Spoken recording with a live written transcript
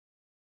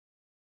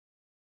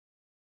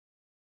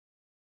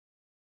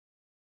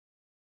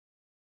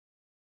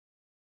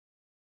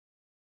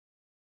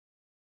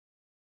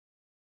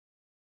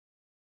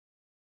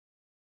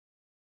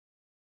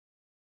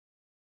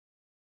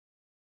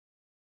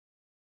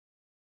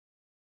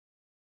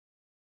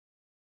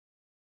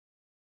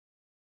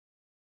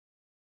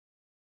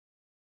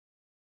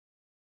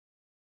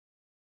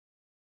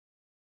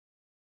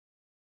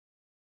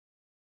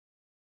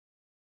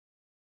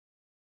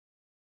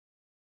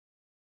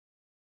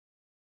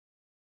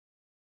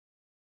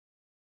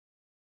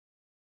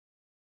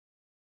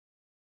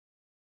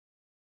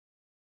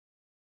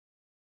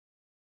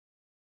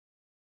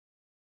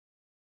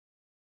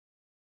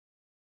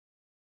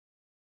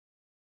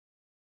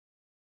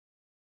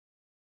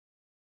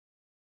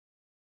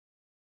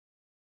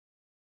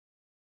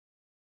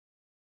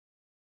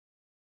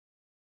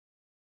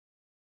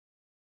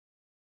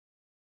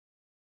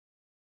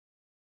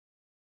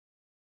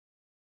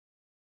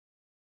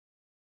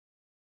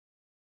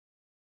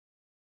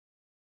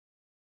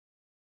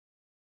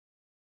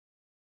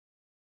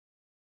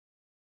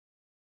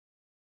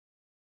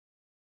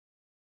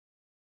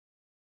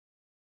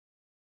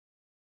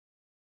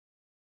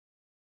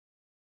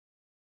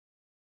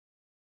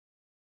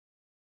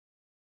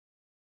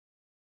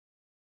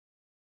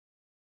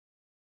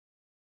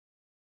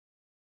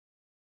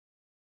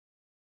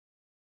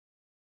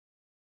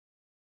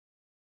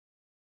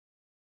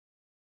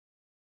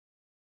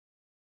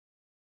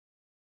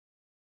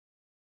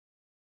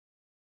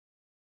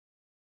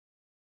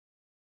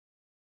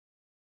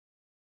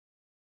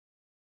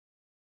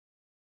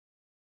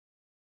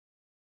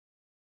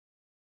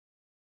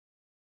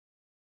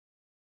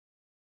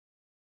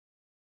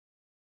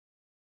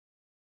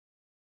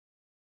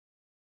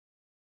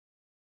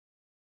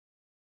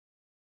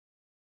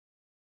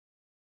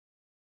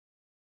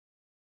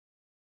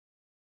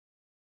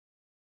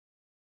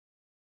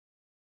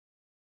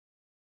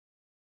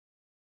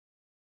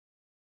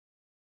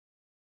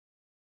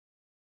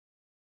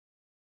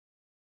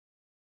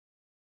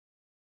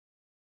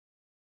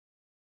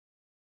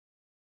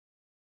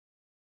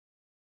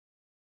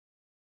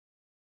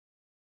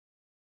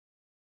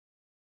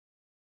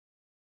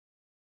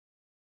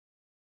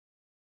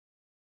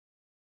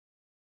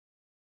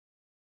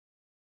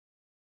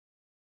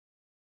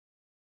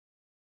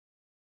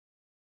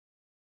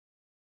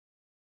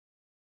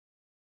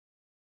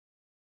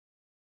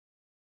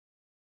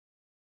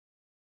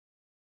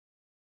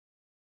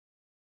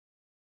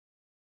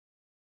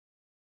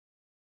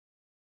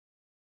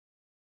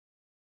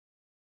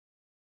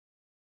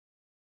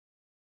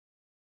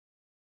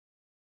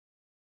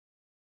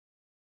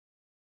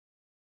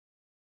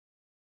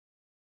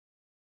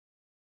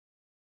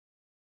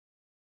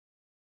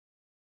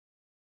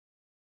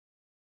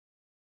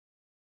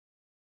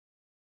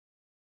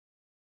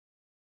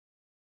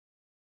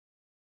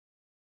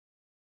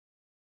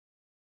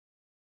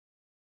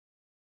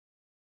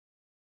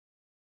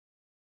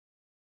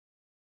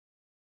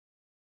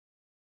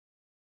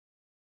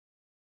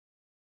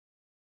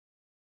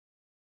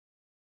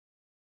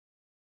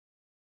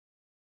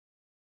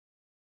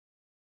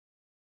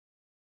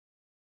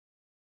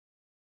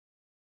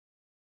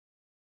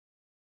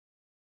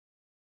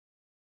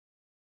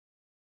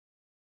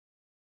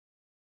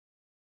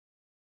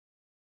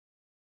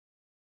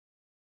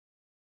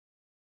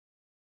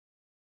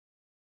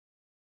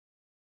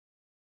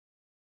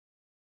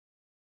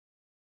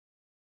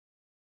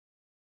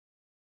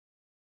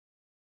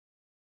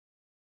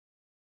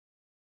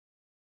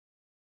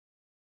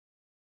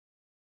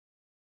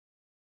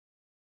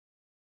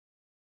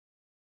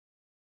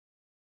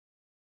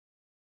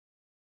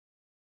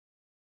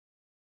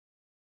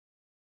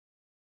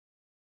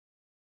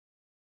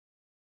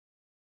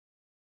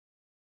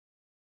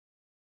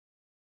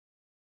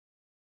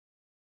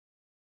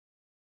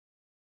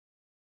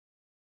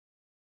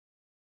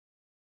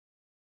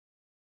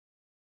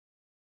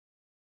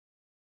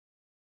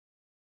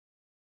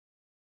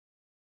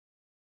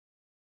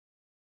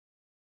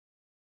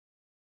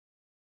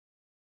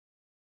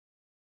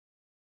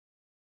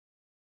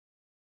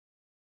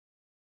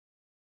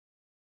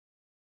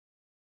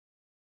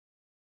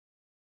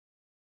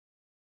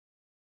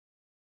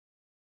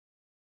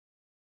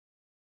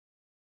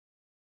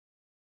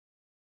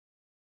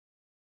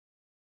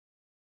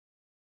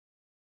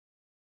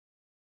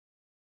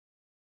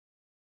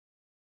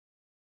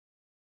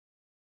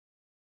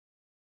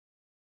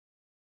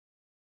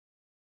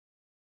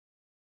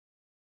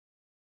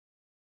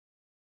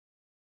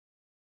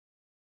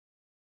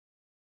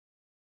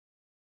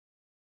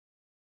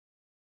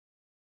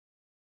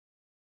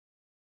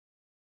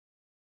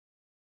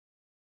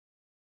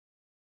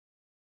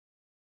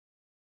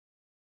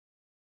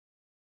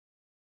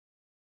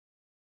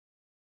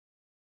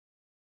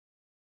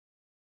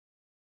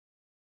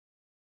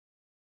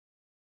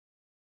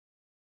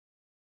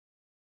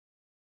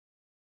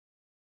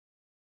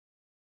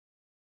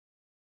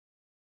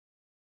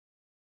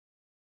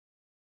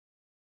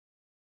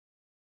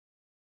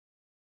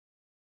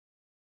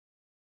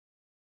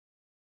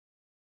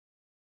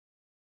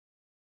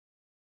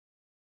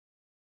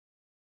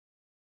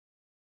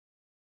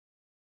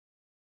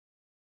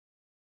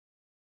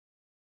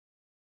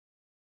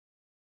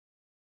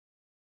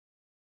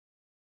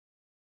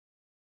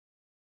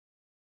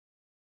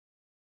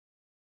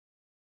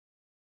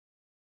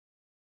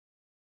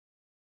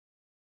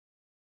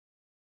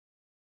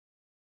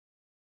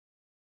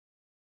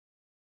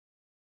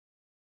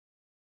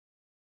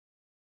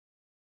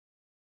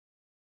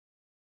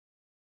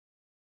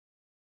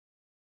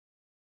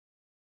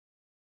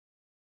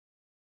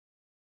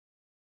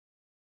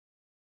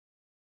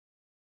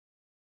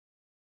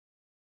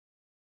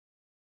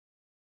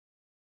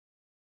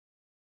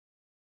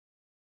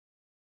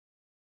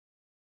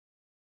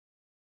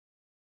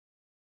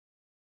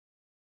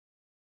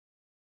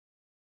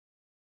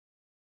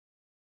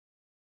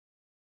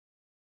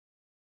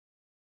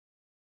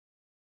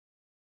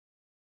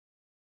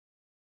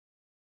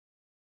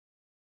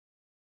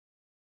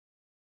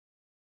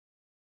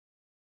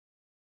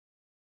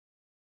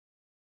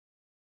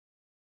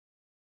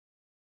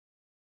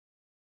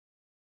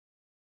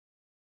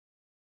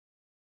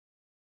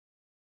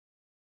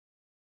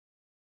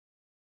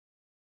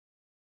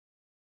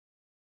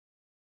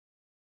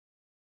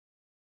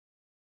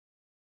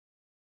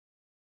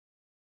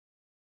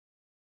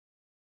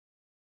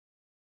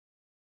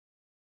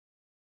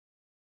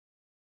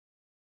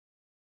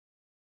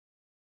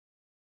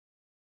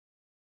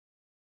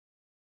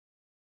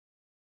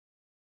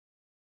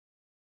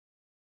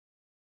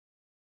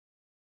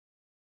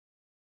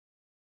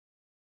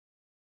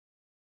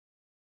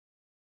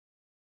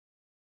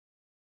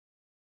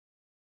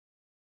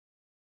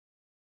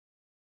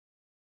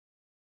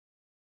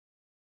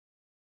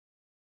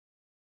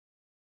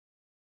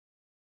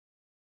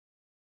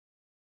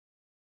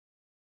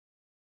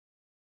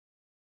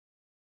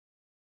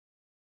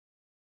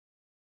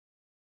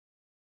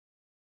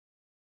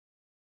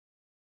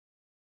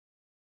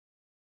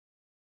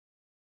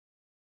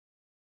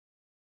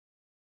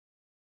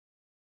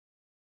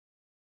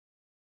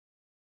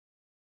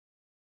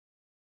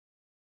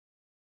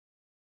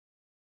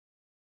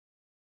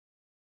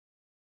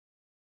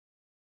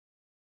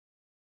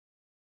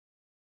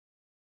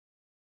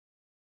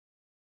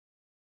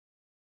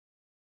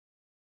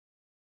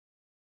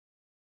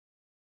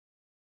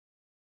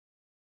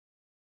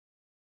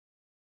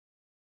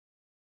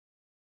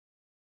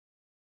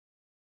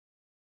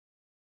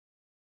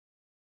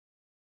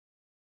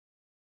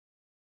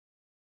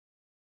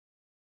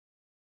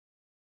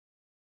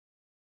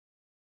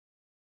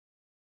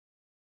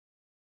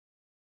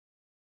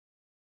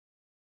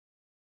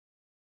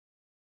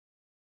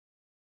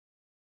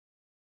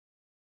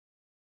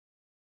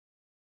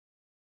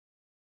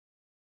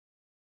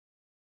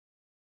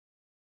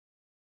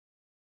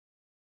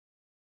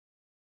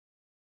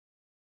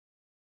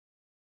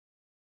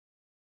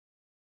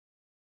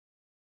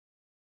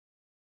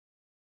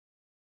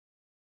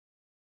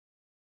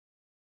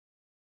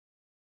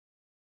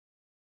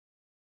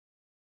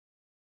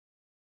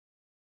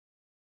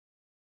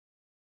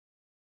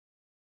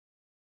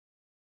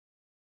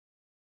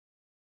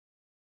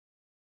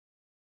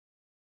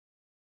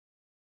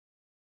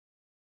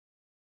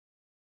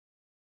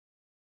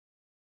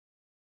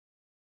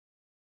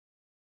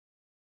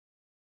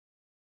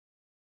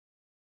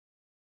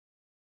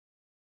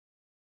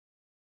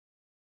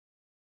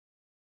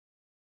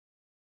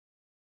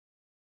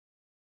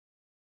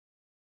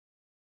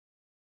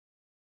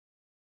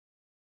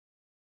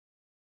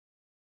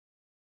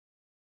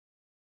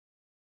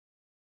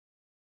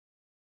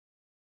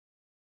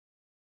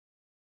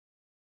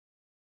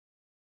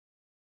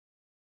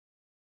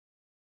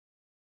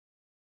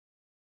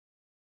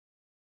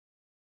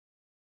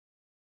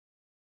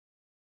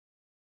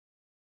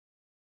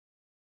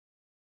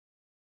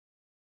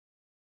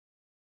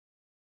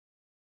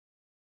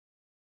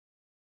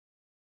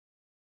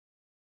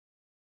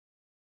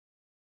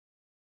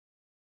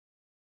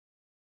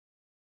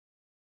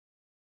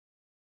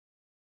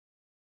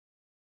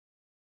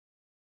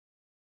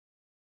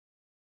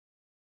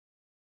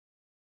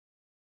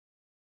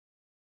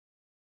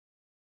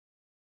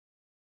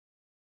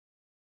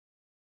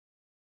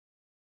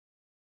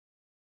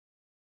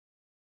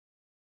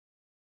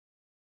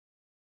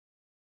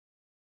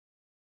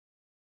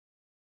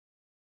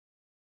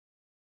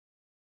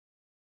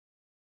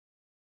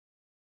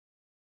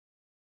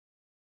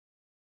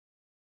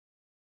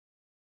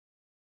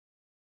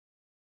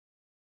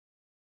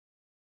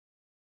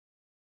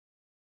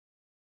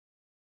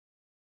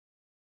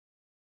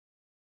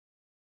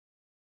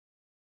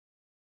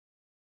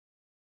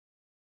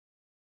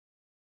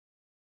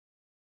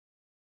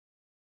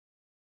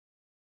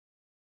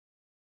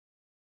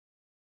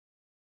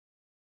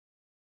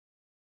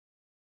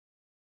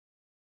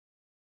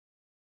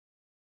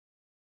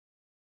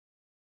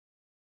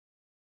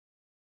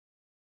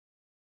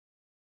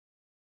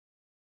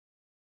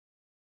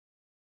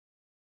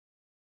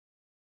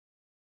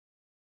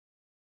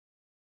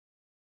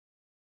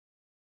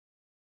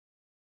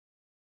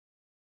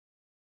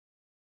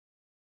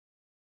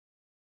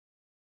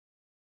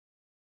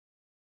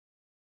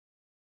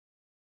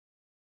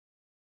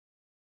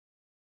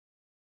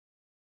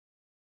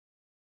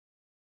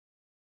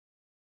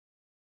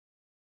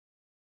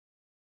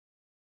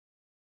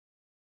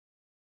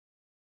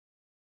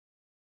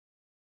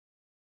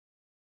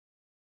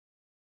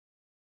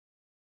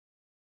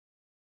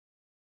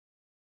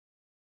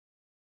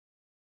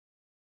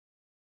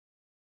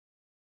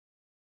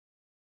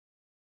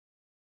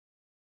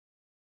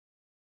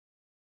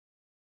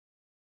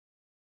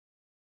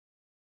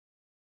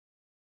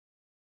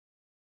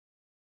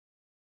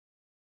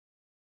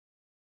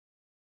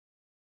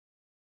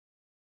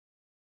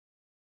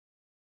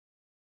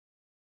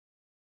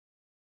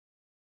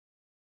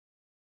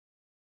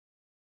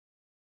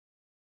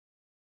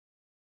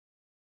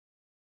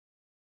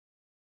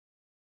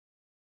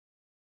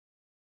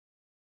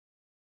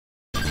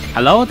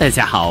Hello， 大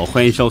家好，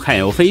欢迎收看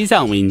由飞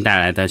象为您带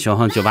来的拳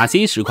皇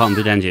'XIV 实况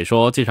对战解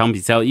说。这场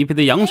比赛由1P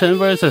的阳神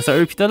vs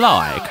 2P 的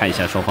嫪毐，看一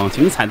下双方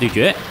精彩对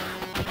决。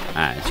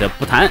这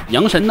不谈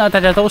阳神呢，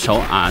大家都熟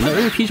啊。那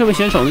2P 这位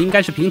选手呢，应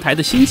该是平台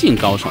的新晋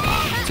高手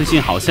啊。最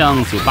近好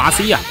像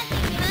98C 啊，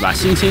对吧？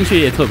新鲜血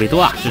液特别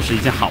多啊，这是一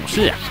件好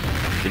事呀。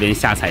这边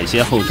下踩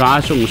接后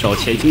抓，重手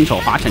前轻手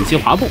滑铲接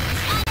滑步。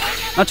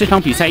那这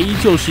场比赛依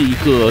旧是一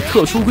个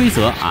特殊规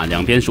则啊，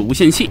两边是无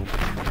限器，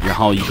然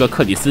后一个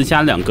克里斯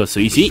加2个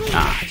随机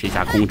啊，这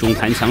下空中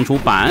弹墙出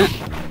板。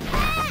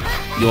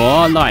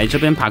巖嫪毐这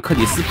边把克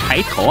里斯抬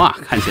头啊，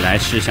看起来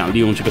是想利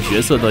用这个角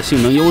色的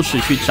性能优势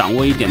去掌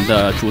握一点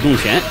的主动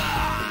权。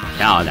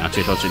漂亮，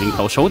这手指令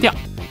头收掉。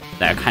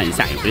来看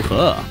下一回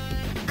合。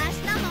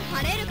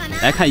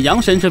来看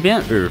阳神这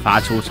边日发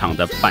出场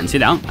的板崎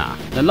良啊，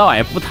那嫪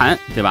毐不谈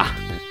对吧？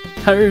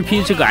看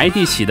2P这个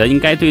ID 起的，应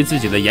该对自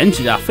己的颜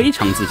值啊非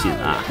常自信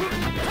啊。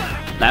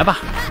来吧，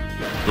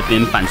这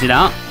边板崎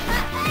良，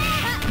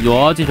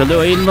喲，这手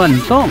6A 乱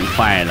动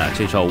坏了，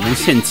这手无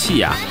限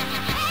器啊，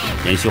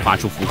连续滑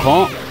出浮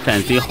空，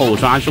站 C 后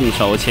抓重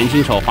手前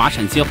轻手滑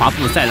铲接滑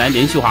步，再来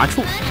连续滑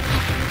出。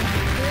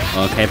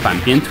OK， 板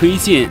边推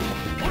进，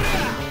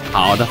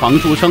好的防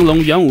住升龙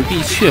元武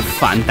臂却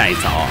反带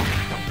走。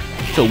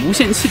这无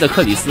限器的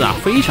克里斯啊，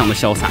非常的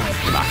潇洒，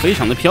对吧？非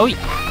常的飘逸。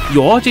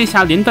哟，这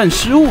下连段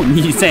失误，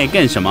你在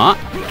干什么？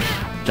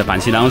这板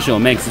崎良是有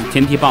Max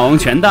天地霸王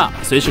拳的，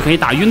随时可以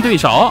打晕对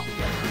手。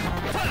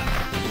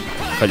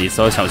克里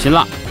斯要小心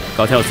了，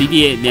高跳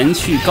CD 连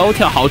续高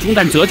跳好中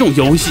弹折中，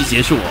游戏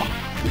结束。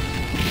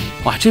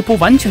哇，这波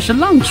完全是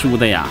浪输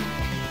的呀，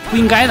不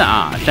应该的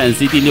啊！站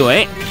CD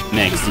 6A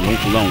Max 龙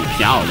虎乱舞，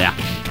漂亮。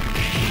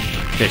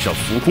这手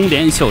浮空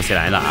连秀起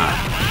来了啊！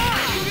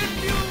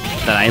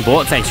再来一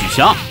波，再取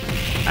消。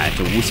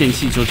这无限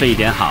器就这一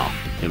点好，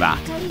对吧？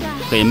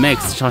可以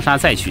Max 超杀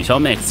再取消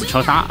Max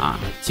超杀啊，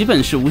基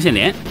本是无限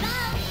连。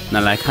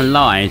那来看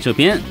嫪毐这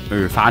边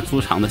日发出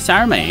场的夏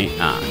尔美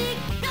啊，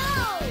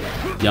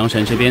阳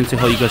神这边最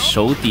后一个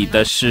手底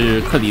的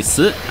是克里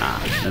斯啊，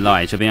那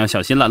嫪毐这边要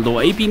小心了，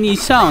裸 AB 逆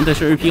向，但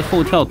是2P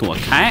后跳躲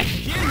开，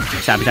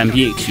下臂站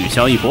臂取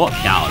消一波，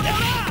漂亮。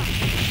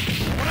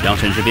阳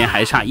神这边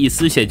还差一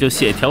丝血就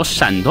血条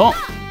闪动。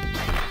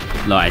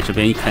嫪毐这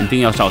边肯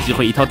定要找机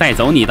会一头带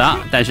走你的，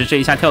但是这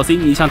一下跳 C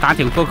逆向打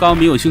点过高，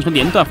没有形成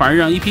连段，反而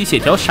让1P血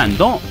条闪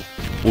动。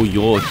哦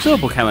呦，这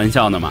不开玩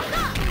笑呢嘛！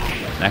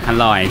来看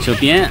嫪毐这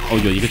边，哦，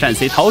有一个站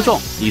C 掏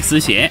中一丝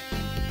血。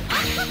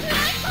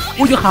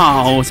哦呦，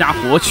好家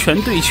伙，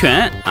拳对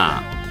拳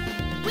啊！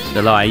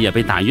这嫪毐也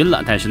被打晕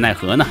了，但是奈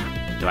何呢？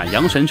对吧？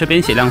阳神这边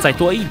血量再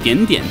多一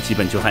点点，基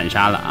本就反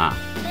杀了啊！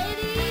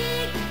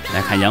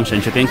来看阳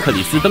神这边，克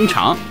里斯登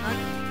场。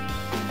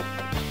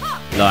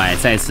嫪毐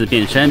再次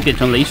变身，变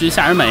成雷之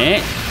夏尔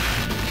美，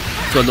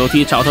做楼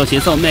梯找到节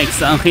奏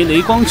 ，Max 暗黑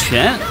雷光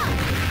拳，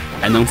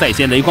还能再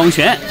接雷光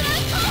拳。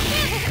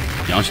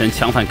阳神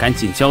强反，赶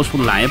紧交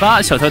出来吧！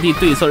小跳地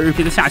对策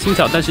2P 的下轻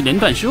脚，但是连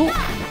段失误，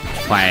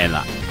坏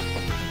了。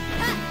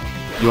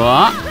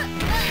哦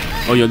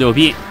有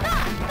6B，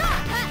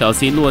 跳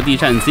C 落地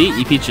站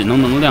Z，1P 只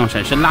能量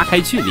闪身拉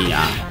开距离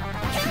啊，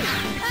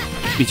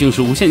毕竟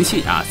是无限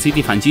器啊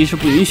 ，CD 反击是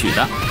不允许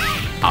的。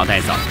好，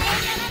带走。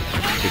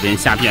这边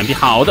下臂远臂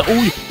好的，哦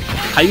呦，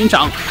排云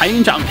掌，排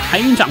云掌，排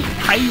云掌，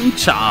排云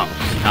掌，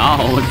漂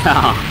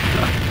亮！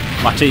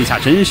哇，这一下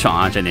真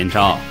爽啊，这连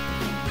招。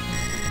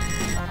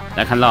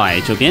来看嫪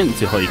毐这边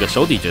最后一个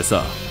手底角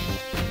色，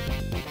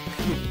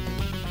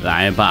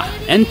来吧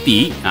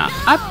 ，Andy 啊，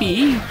阿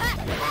比。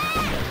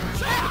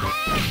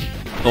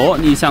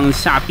逆向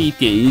下臂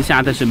点一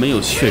下，但是没有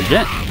确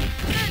认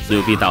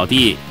，6B 倒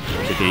地，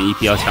这边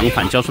1P要强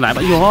反交出来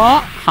吧，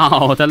哟，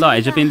好的，嫪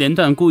毐这边连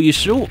段故意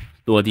失误。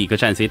落地一个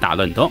站 C 打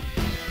乱动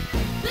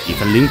，1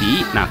分0比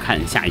1。那看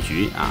下一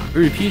局啊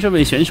，2P 这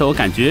位选手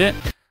感觉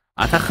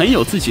啊，他很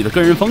有自己的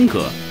个人风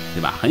格，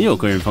对吧？很有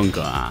个人风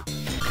格啊，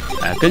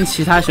跟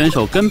其他选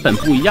手根本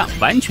不一样，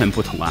完全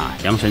不同啊。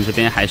阳神这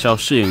边还是要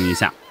适应一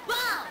下。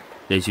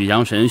这局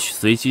阳神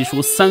随机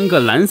出3个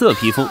蓝色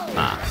皮肤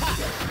啊，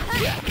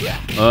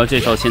这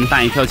手前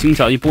大一跳轻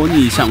脚一波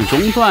逆向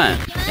中断，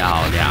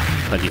漂亮！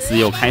克里斯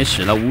又开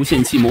始了无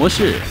限器模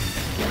式。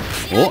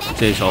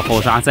这手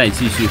后杀再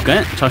继续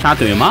跟超杀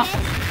怼吗？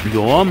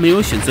哟，没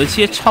有选择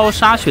切超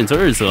杀，选择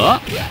2择，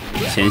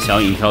前小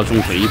影跳中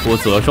腿一波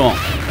择中，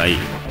可以。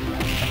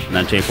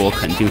那这波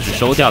肯定是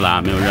收掉了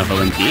啊，没有任何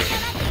问题。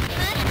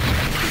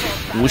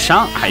无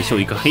伤，还秀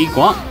一个黑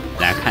光。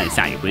来看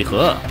下一回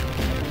合，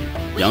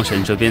阳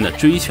神这边的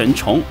追拳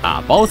虫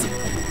啊，包子。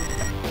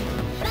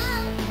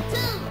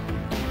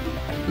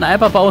来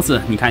吧，包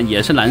子，你看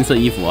也是蓝色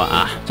衣服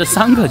啊，这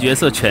3个角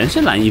色全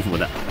是蓝衣服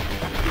的。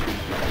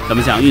怎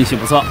么讲，运气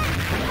不错。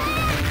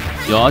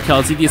有跳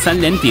C 第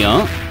3连顶，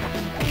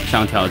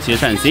上跳接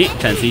站 C，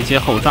 站 C 接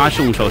后抓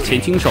重手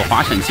前轻手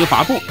滑铲接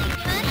滑步。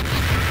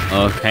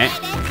OK，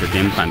 这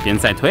边板边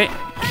再推，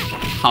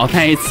好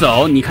带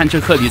走。你看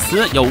这克里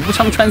斯有无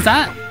常穿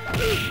3，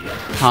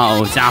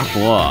好家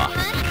伙，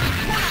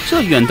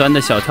这远端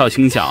的小跳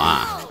轻脚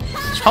啊，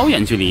超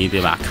远距离，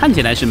对吧？看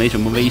起来是没什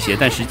么威胁，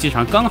但实际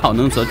上刚好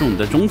能择中你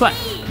的中段，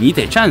你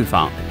得站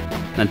防，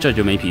那这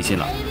就没脾气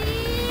了。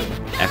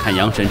来看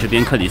阳神这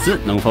边克里斯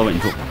能否稳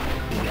住。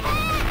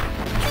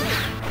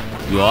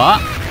哟，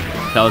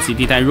跳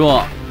CD 带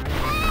入，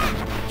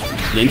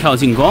连跳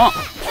进攻，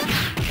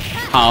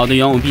好的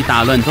元武臂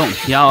打乱动，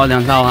漂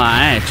亮到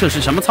矮，这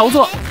是什么操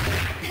作？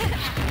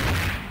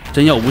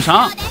真要无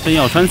伤，真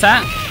要穿3，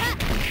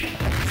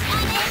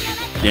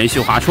连续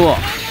滑出。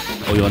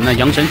哦呦，那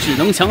阳神只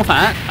能抢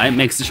反，哎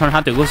 ，Max 超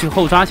杀怼过去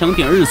后抓想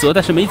点2泽，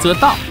但是没泽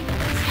到。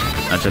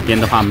那这边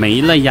的话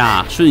没了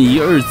呀，瞬移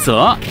2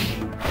泽，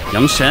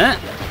阳神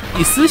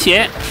一丝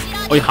血。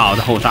哎，好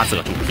的后抓泽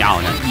住，漂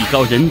亮，艺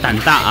高人胆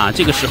大啊！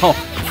这个时候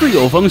最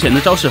有风险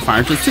的招式反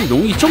而是最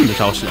容易中的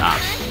招式啊，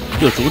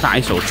就主打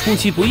一手出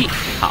其不意。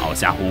好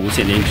家伙，无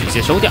限连直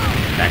接收掉。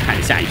来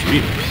看下一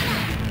局，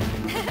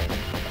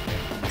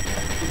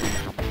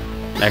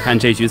来看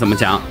这局怎么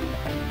讲。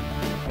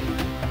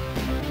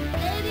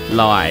嫪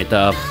毐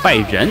的拜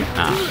仁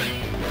啊，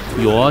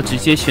哟，直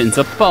接选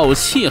择爆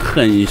气，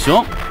很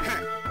凶。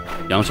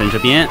阳神这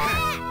边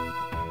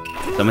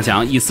怎么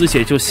讲？一丝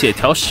血就血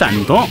条闪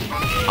动。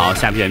好，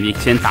下边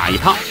先打一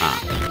套啊。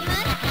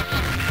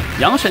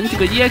阳神这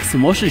个 EX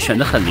模式选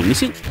的很灵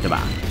性，对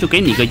吧？就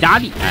给你一个压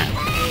力，哎，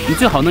你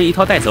最好能一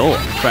套带走我，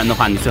不然的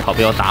话你最好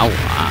不要打我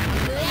啊。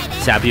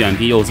下臂远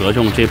臂又择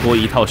中，这波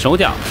一套收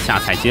掉。下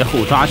踩接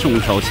后抓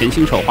重手前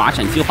轻手滑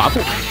闪击滑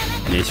步，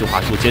连续滑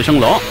出接生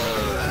龙，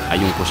还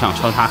用不上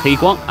超杀黑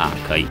光啊，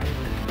可以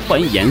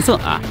换颜色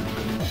啊，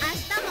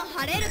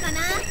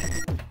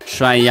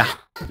帅呀！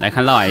来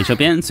看嫪毐这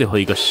边最后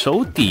一个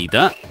手底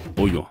的，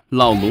哦呦，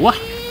老卢啊，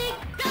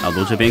老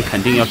卢这边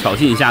肯定要挑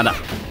衅一下的。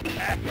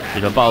这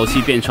个暴气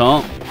变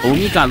成欧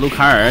米伽卢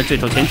卡尔，这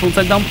手前冲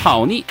3当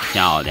跑逆，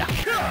漂亮。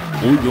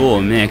哦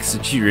呦 ，Max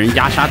巨人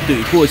压杀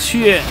怼过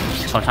去，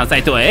超杀再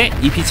怼，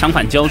一批抢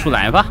反交出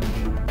来吧。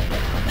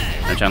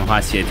那这样的话，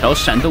血条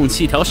闪动，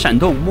气条闪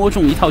动，摸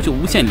中一套就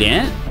无限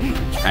连。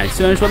哎，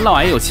虽然说嫪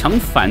毐有抢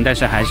反，但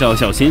是还是要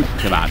小心，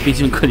对吧？毕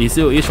竟克里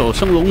斯有一手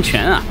升龙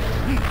拳啊，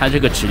他这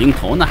个指令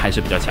头呢还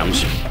是比较强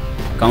势。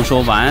刚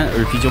说完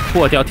，2P 就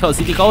破掉跳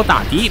CD 高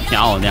打敌，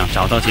漂亮，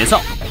找到节奏。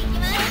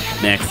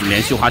Max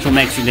连续滑出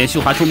 ，Max 连续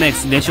滑出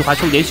 ，Max 连续滑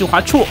出，连续滑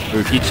出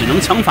，2P 只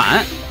能抢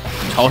反，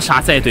超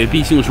杀再怼，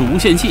毕竟是无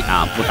限技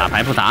啊，不打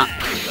白不打，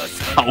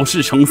好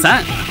事成3。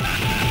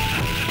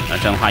那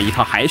这样的话，一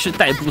套还是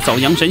带不走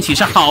阳神起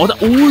是好的。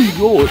哦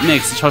呦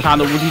 ，Max 超杀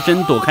的无敌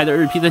针躲开的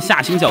2P 的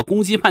下行角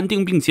攻击判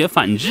定，并且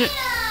反制，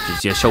直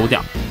接收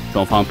掉，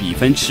双方比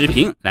分持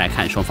平。来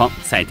看双方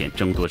赛点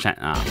争夺战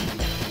啊，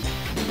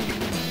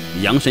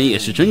阳神也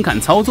是真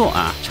敢操作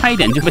啊，差一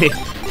点就被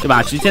对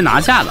吧直接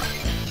拿下了。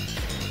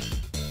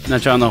那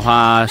这样的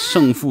话，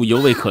胜负犹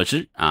未可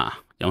知啊。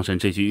阳神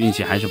这局运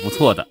气还是不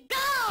错的，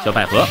小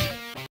百合，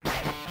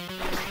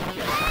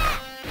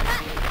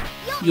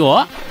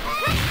哟。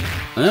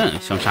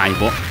想杀一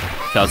波，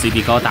跳 CD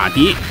高打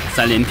低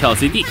，3连跳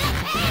CD，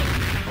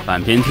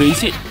 反边推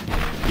进，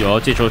有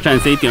这手战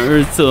C 点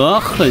2泽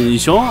很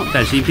凶，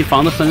但是一批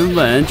防得很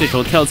稳，这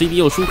手跳 CD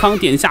又舒康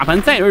点下盘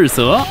再2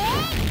泽，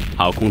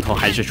好空投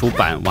还是出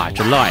板，哇，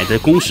这嫪毐的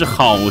攻势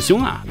好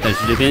凶啊！但是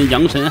这边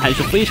阳神还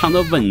是非常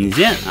的稳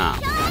健啊，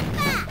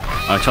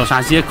超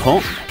杀接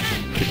空，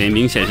这边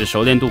明显是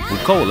熟练度不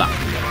够了，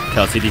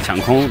跳 CD 抢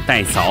空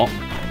带扫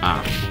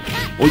啊。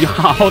哦呦，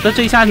好的，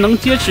这下能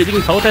接指令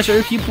头，但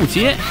是2P 不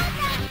接，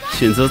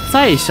选择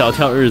再小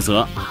跳2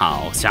泽，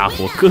好家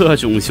伙，各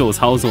种秀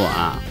操作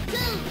啊！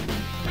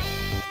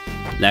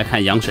来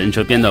看阳神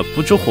这边的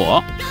不知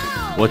火，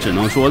我只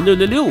能说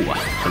666啊，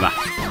是吧？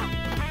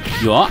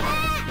哟，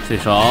这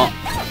手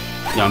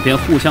两边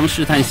互相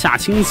试探下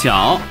轻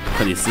脚，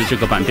克里斯这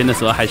个板边的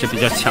泽还是比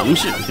较强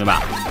势，对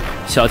吧？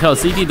小跳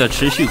CD 的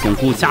持续巩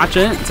固加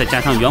针，再加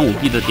上元武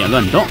臂的点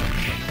乱动。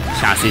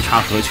下 C 插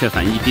合却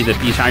反1P的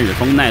必杀日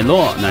风奈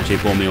落，那这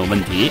波没有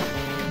问题。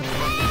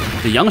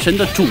这阳神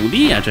的主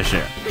力啊，这是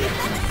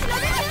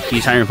必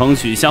杀日风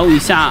取消一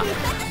下，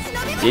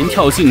连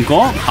跳进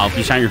攻，好，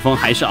必杀日风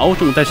还是凹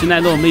中，但是奈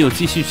落没有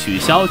继续取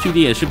消，距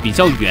离也是比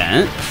较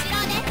远。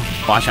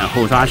滑闪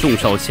后抓重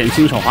手前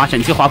轻手滑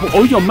闪击滑步，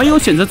哦呦，没有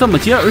选择这么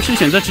接，而是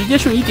选择直接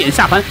瞬移点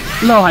下盘，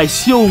嫪毐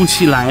秀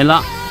起来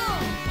了。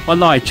哇，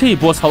嫪毐这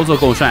波操作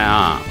够帅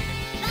啊！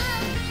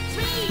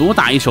独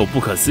打一手不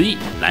可思议。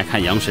来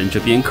看阳神这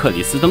边克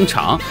里斯登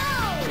场，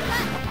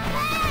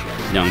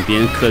两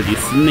边克里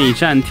斯内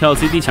战跳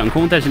CD 抢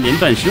空，但是连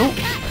段失误，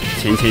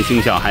前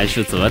星角还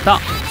是得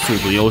到速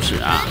度优势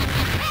啊！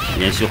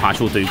连续滑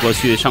出怼过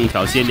去，上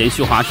挑接连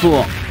续滑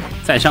出，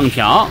再上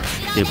挑，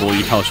这波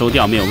一套收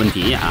掉没有问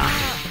题啊！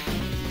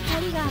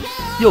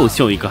又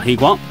秀一个黑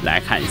光。来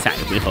看下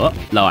一回合，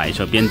嫪毐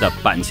这边的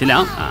板崎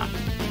良啊，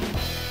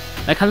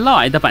来看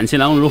嫪毐的板崎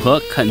良如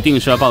何，肯定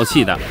是要爆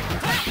气的。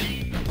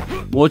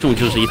摸中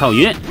就是一套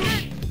晕，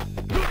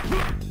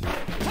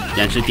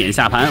然是点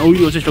下盘，哦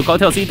呦，这手高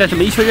跳 C， 但是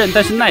没确认，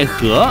但是奈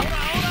何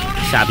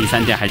下臂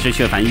3点还是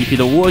血反1P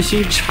的窝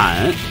心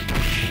铲。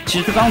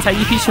其实刚才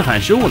1P血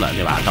反失误了，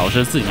对吧？导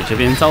致自己这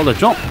边遭了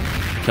中。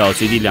跳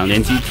随地2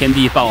连击，天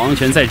地霸王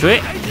拳在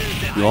追。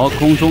有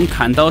空中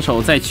砍刀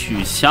手在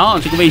取消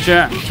这个位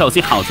置，跳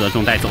随好折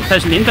中带走，但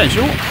是连段失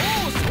误。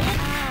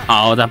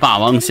好的霸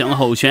王向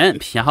后拳，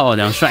漂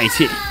亮帅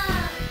气。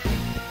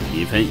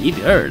比分1比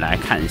2，来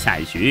看下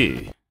一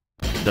局。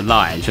这嫪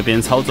毐这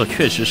边操作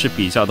确实是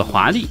比较的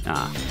华丽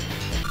啊，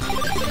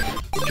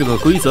这个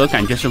规则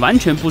感觉是完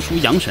全不输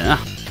阳神啊。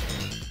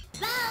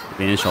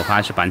这边首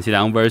发是板崎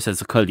良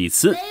vs 克里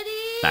斯，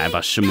来吧，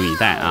拭目以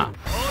待啊。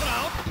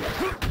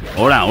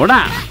欧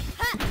啦，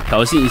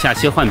挑衅一下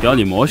切换表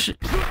里模式，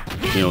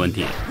没有问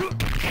题。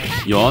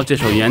有这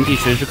手原地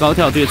垂直高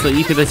跳对侧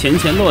EP的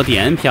前落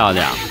点，漂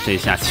亮，这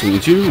下请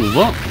君入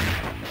瓮，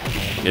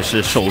也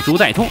是守株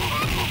待兔。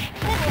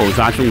后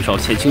抓重手，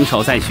前轻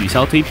手再取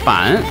消推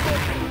板，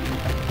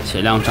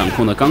血量掌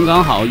控的刚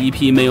刚好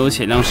 ，EP 没有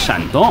血量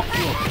闪动。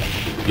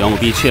元武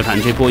臂雀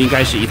反这波应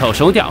该是一套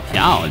收掉，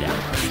漂亮。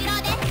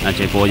那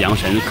这波阳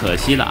神可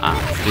惜了啊，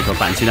这个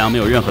板崎良没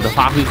有任何的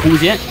发挥空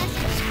间。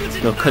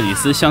这克里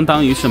斯相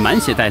当于是满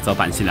血带走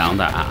板崎良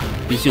的啊，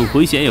毕竟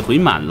回血也回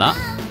满了。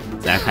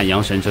再来看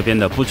阳神这边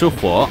的不知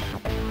火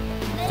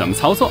怎么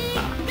操作啊，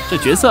这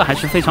角色还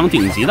是非常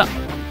顶级的，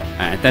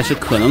但是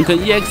可能跟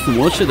EX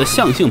模式的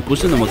象性不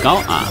是那么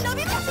高啊。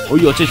哦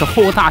呦，这是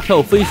后大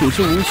跳飞鼠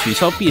之舞取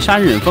消必杀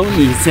忍风，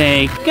你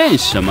在干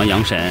什么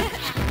阳神？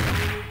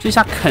这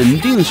下肯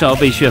定是要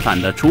被血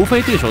反的，除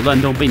非对手乱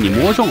动被你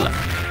摸中了，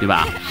对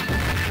吧？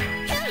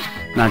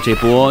那这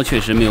波确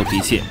实没有脾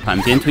气，反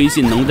边推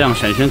进能量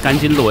闪身，赶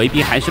紧裸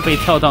AB， 还是被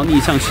跳到逆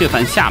向血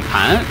反下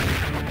盘。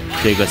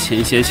这个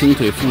前斜轻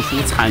腿复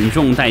出，惨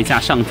重代价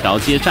上挑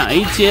接战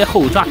A 接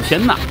后抓，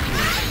天哪！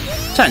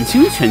战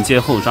轻全接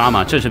后抓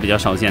嘛，这是比较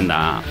少见的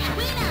啊，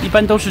一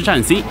般都是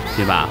战 C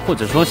对吧？或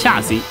者说下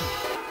C。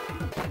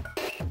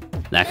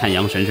来看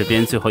阳神这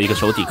边最后一个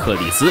手底克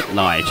里斯，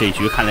嫪毐这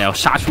局看来要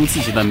杀出自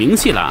己的名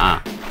气了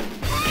啊！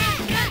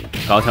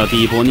高跳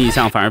第一波逆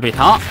向反而被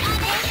掏。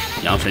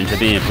阳神这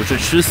边也不是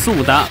吃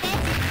素的，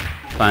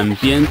反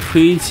边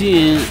推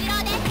进，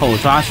后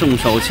抓重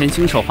手，前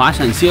轻手滑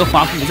闪接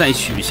滑步再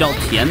取消，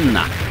天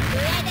哪！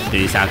这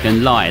一下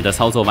跟嫪毐的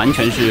操作完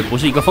全是不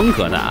是一个风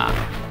格的啊？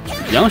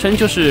阳神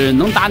就是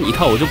能打你一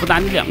套，我就不打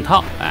你2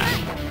套，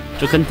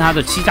这跟他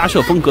的七加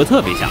射风格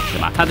特别像，对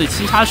吧？他的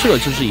七加射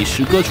就是以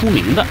时歌出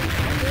名的。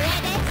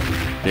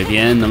这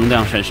边能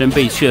量闪身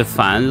被却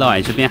反，嫪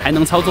毐这边还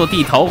能操作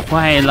地头，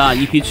坏了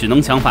，EP只能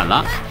抢反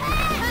了。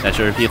但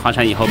是2P 滑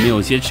铲以后没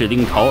有接指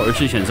令头，而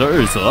是选择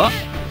2则。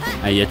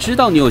也知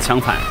道你有抢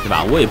反，对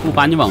吧？我也不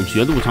把你往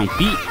绝路上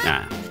逼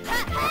啊，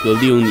就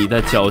利用你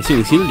的侥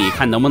幸心理，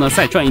看能不能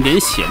再赚一点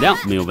血量，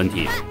没有问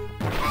题。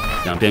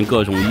两边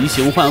各种移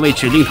形换位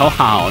指令头，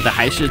好的，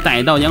还是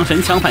逮到阳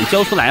神抢反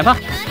交出来吧。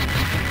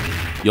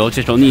有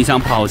这手逆向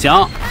不好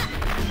交，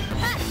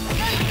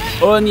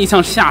逆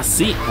向下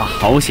C， 哇，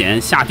好险！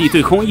下地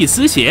对空一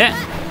丝血。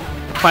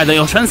坏的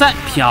有穿3，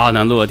漂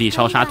亮落地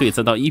超杀对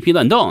侧到EP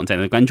乱动，再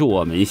来关注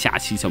我们下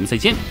期节目再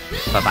见，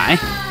拜拜！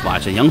哇，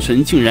这阳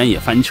神竟然也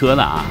翻车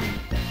了啊！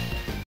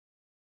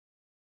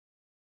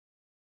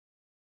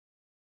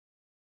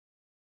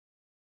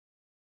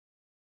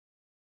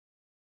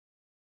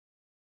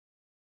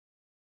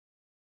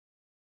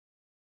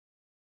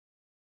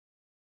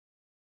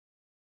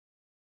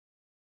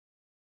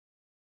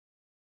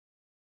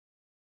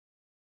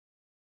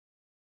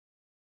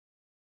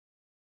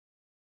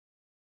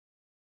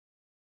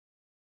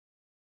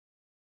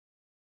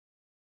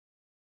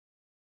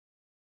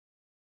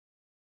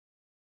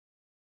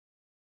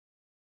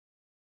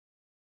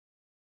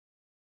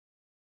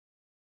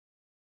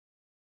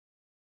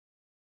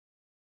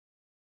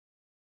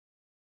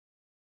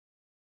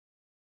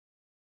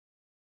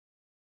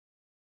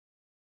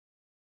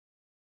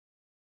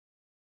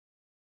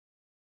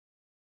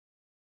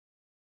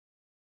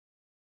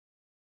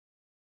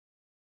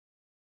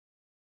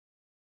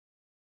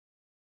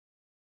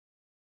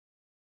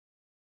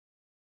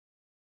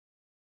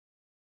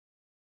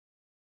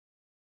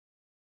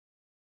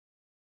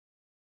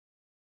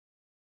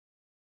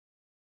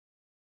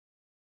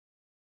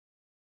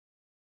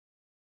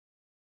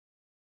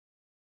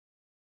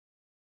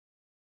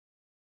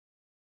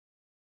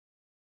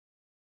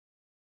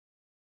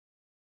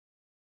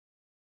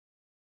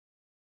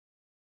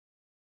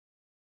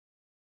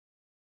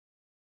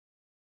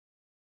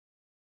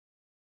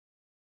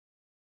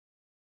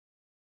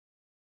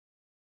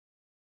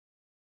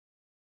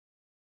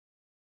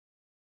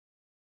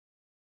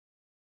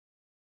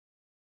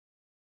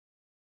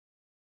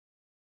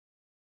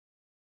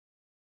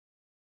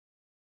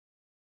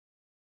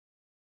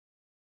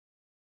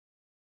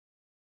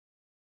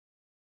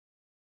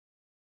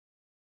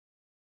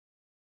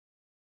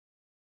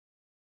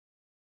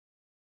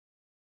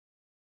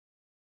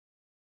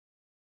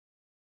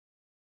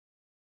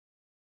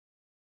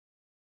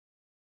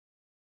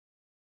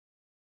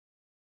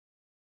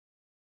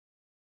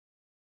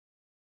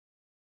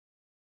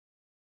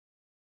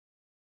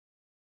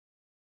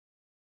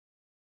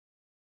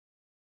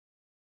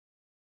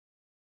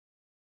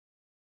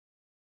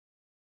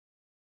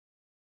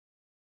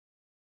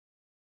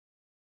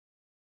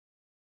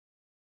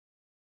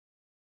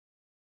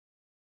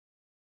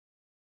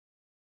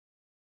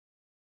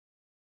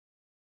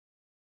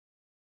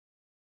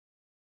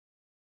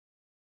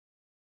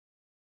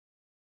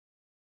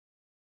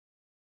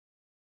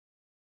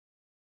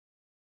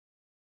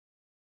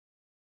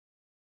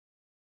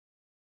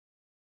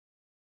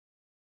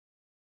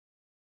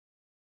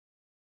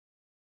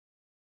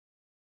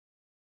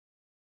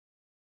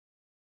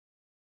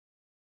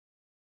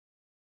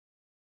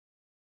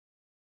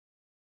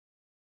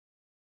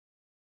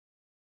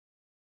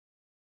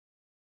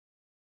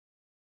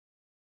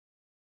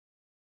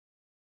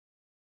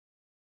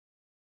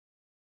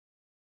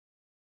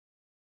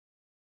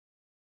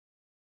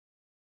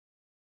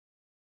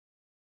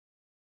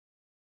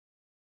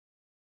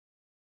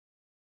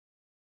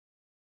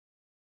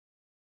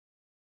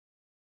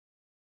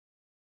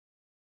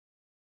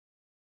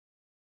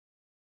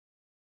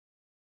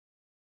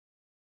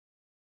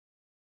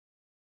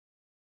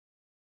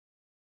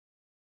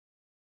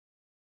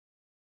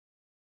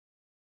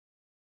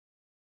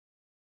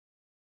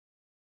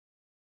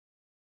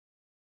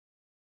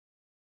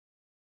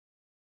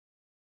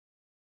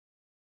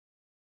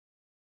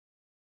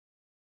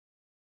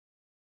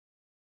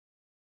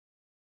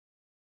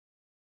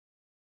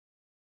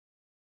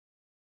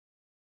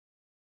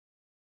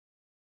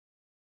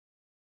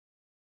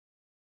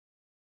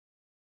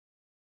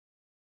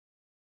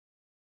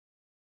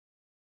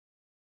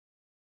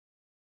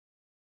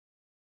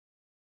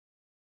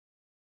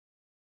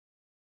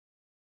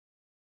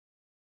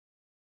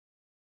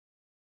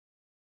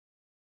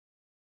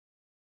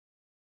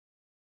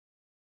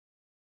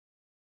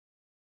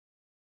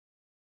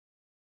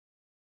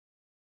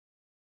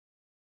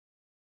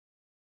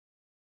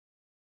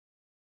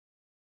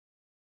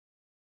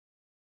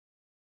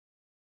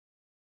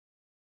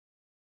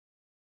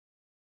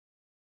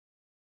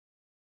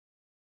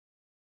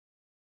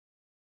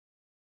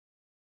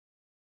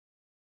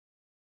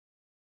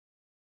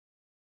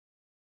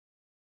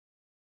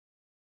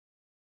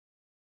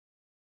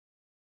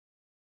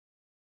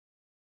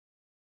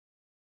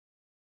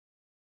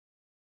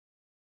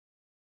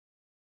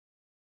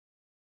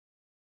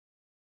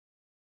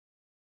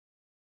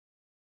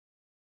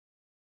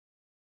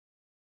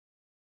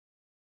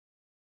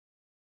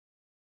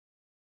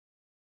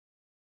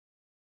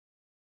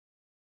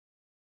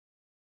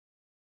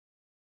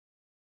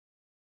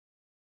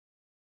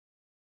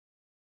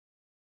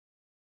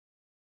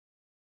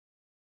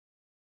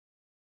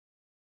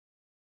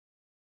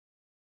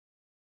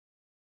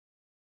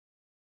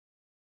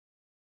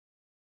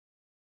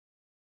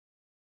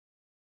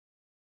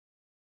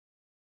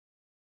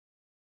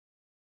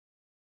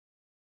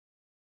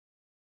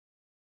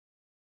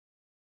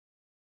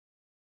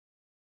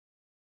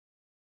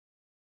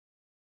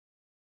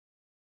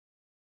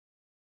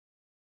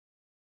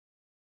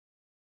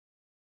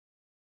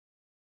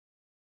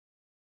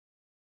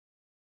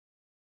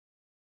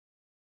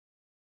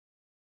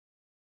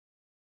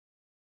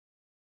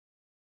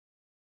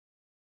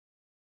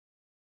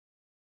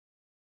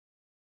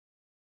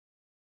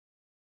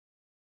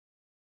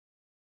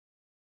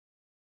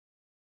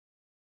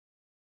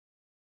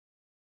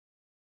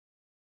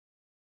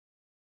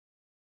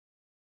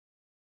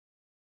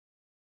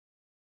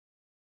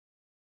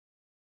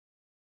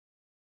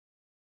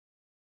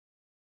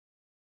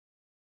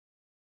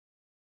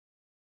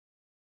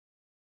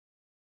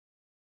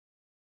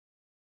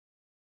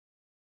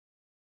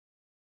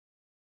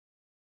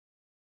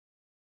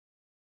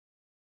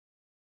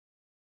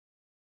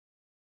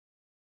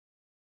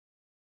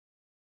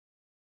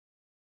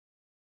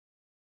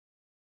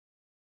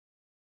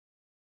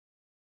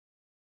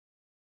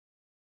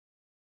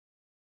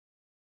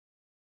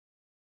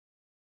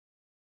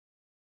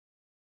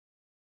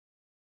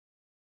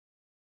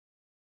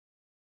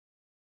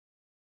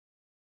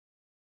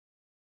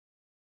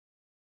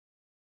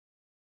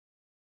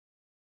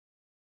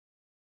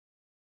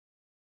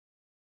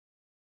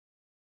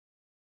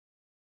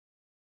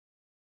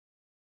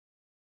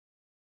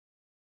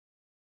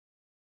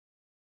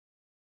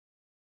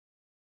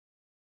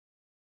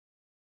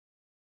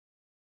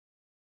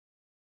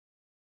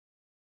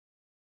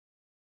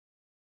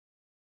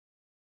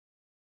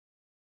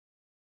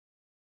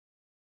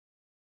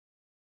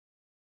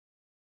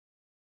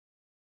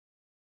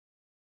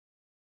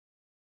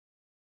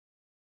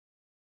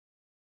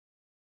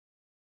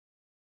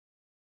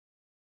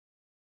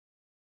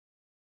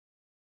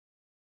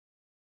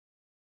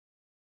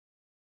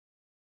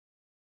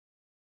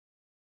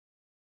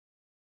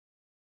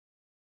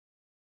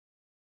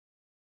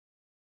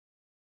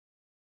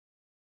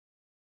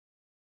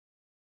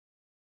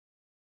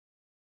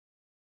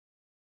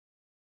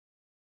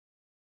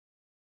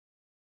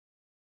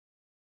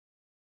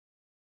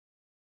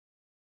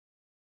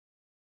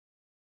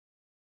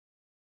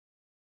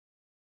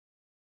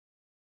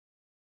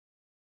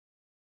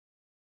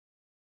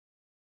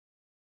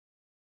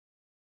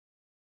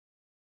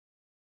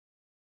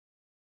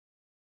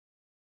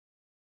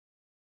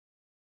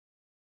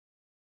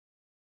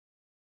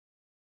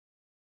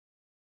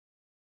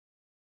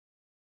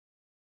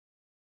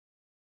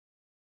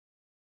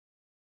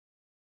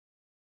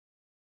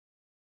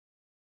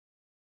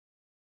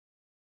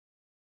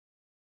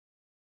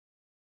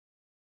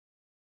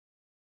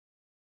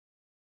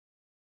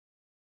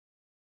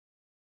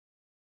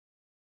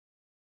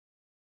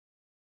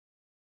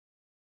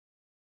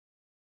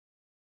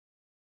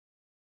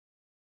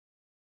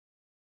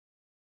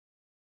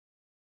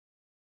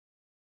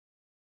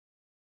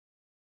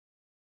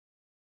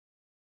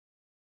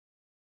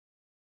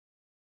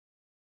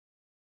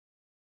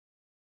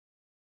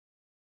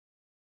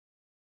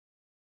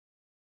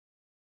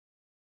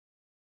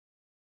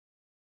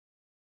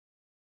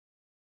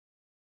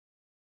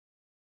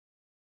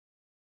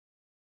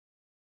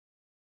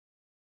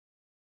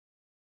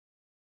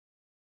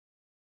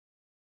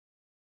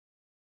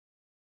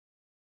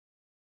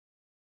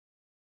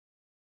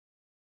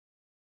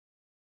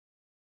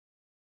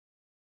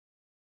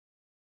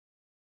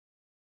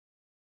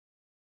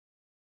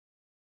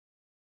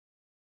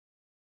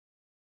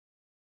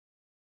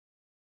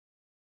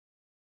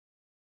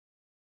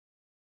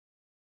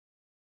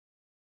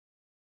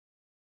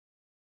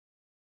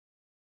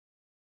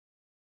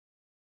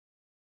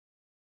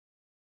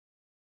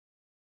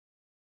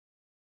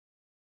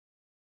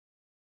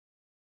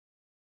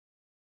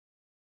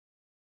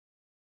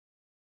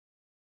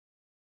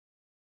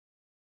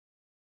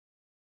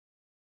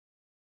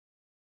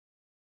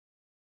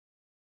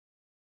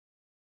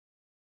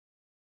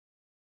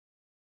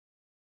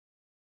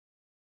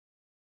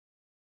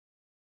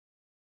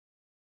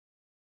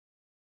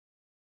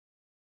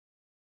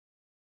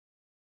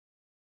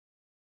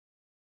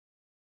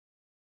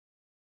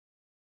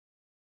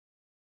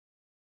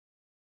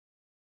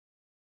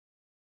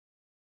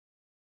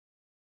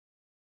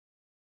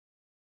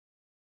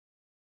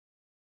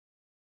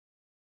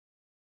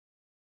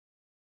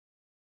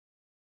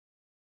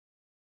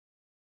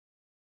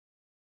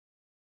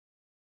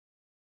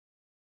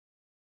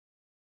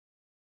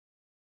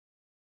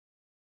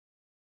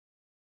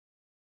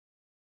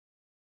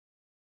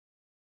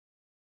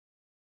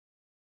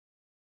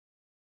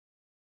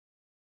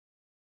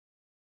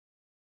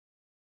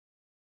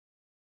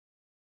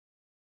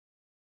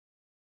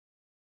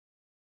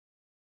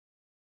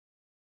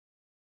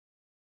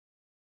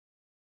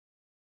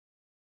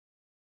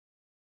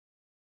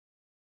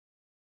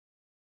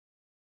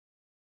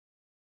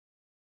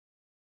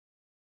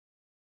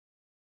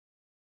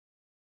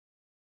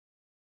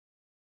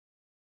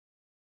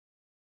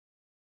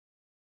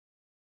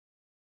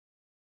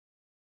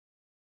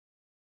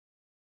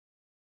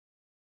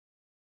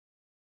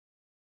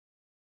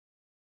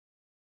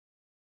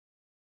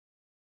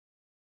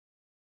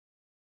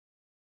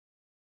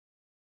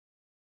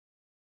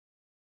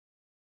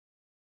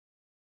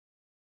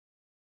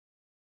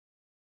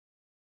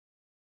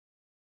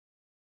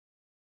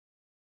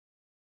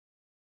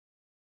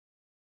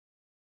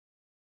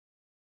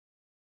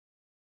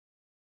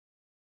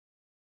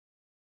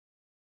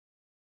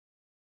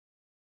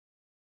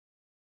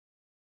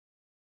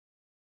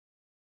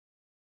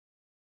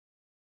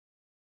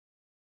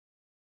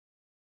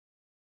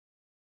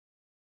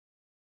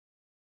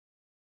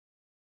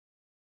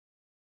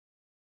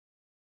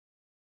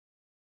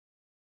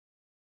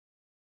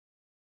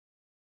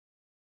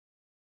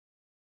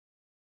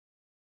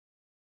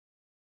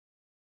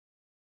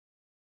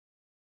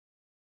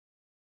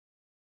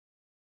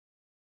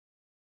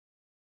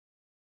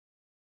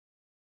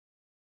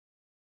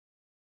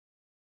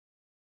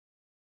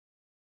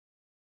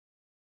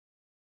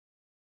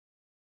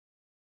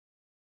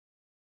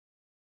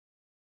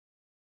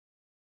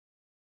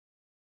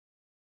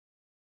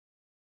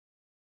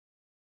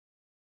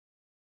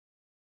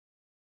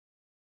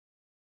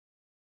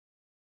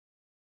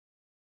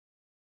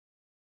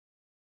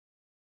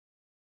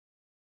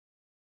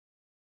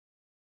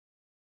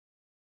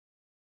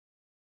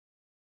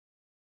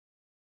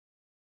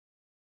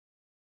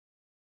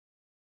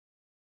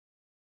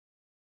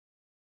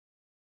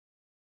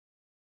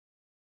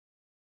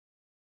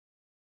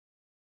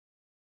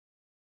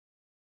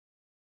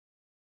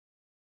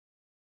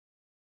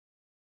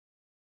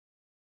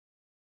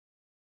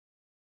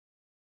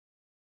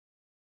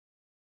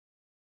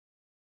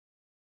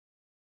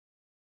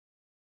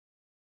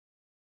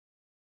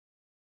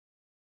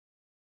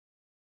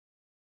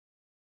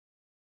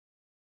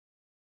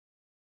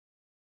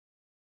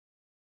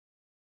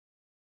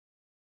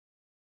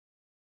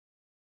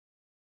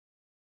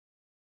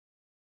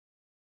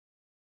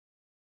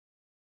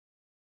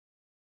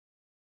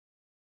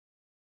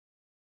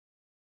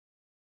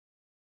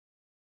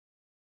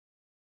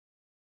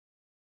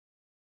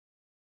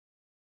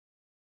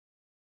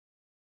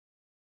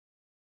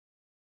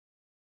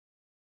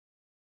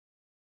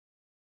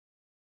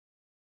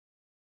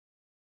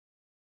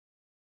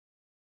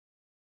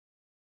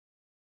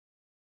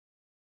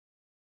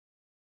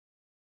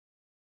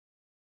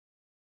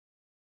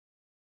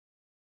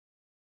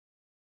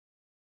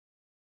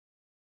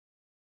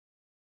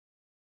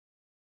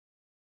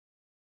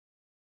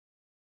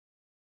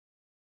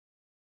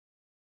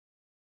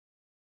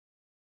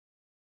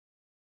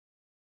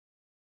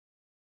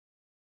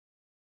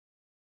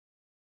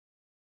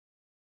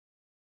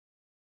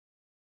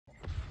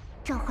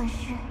召唤师，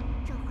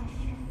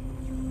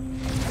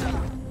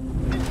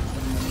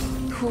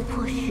突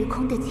破时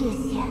空的界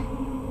限，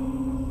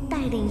带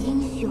领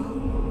英雄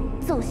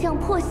走向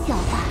破晓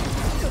吧！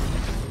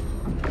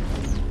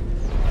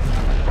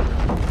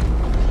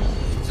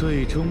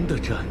最终的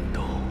战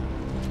斗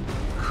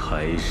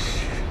开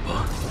始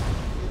吧！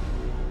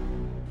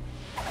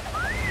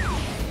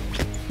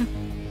哼，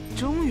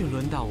终于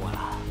轮到我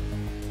了。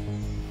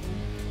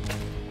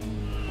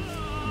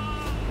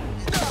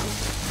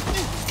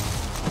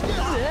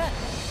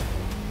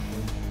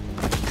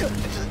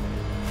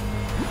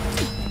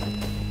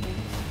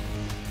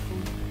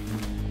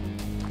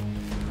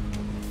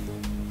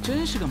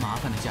 真是个麻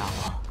烦的家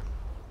伙。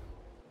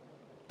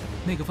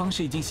那个方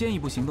式已经先一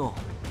步行动，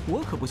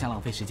我可不想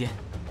浪费时间。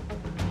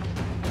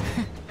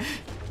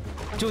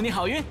祝你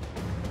好运！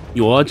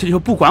哟，这就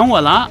不管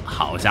我了，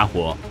好家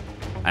伙！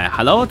哎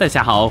 ，Hello， 大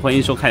家好，欢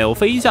迎收看由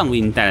飞将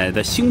为您带来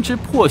的《星之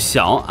破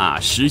晓》啊，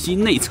实机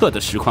内测的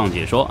实况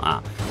解说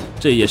啊。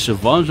这也是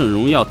王者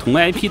荣耀同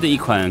IP 的一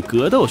款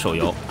格斗手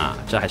游啊，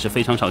这还是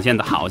非常少见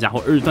的。好家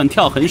伙，二段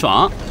跳很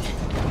爽！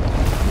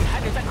你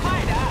还得再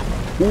快点！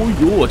哦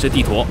呦，这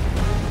地图！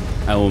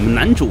 哎，我们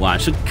男主啊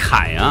是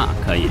凯啊，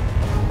可以，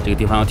这个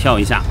地方要跳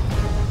一下。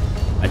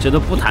哎，这都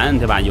不谈，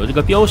对吧？有这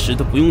个标识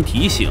都不用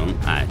提醒。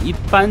哎，一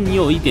般你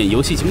有一点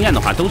游戏经验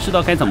的话，都知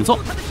道该怎么做。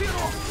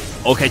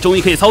OK， 终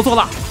于可以操作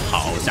了，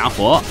好家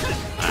伙！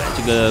哎，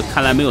这个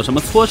看来没有什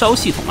么搓烧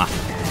系统啊，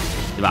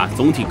对吧？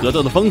总体格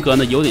斗的风格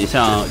呢，有点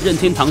像任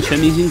天堂全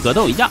明星格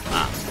斗一样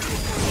啊。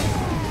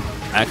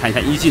来看一下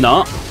一技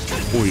能，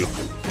哦呦。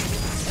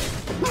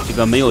 这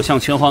个没有像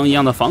拳皇一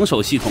样的防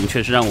守系统，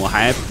确实让我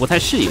还不太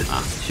适应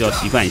啊，需要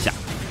习惯一下。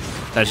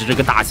但是这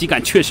个打击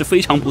感确实非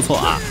常不错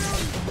啊，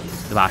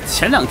对吧？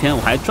前2天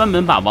我还专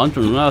门把王者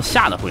荣耀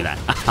下了回来，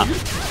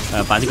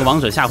把这个王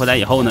者下回来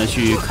以后呢，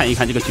去看一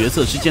看这个角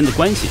色之间的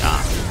关系啊，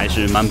还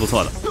是蛮不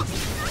错的。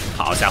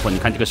好家伙，你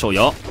看这个手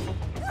游，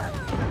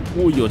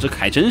哦呦，这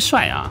凯真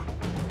帅啊！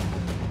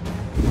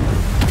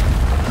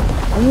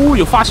哦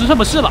呦，发生什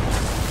么事了？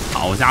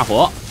好家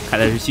伙，看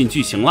来是进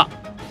剧情了。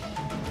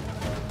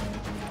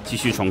 继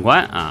续闯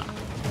关啊！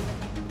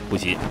不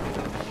急，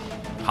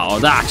好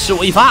的，吃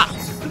我一发！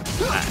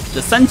哎，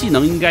这3技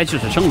能应该就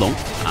是升龙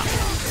啊，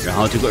然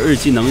后这个2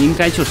技能应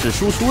该就是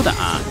输出的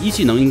啊，1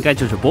技能应该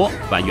就是波，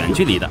对吧？远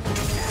距离的。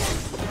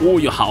哦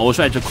哟，好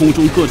帅！这空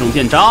中各种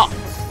变招，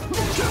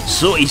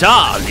吃我一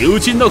招，流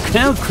金都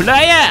看出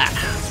来呀！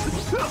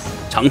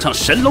尝尝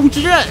神龙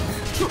之刃！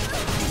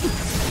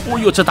哦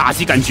哟，这打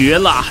击感绝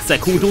了，在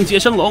空中接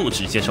升龙，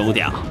直接收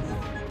掉。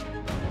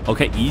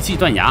OK， 一记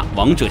断崖，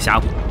王者峡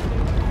谷。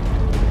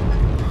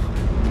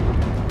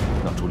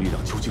 力量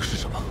究竟是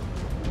什么？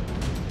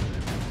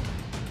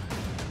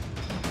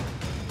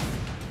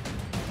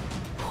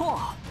嚯，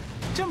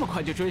这么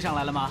快就追上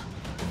来了吗？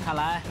看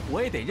来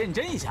我也得认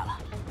真一下了。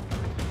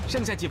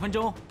剩下几分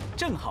钟，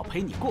正好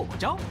陪你过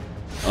招。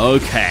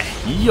OK，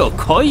 哟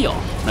可以哦。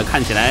那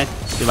看起来，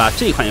对吧？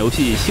这款游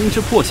戏《星之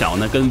破晓》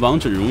呢，跟《王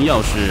者荣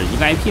耀》是一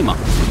个 IP 嘛，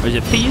而且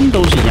配音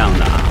都是一样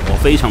的啊，我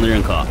非常的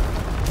认可。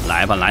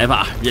来吧来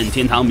吧，任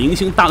天堂明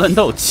星大乱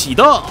斗启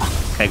动！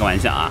开个玩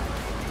笑啊。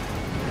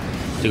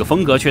 这个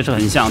风格确实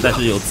很像，但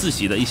是有自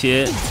己的一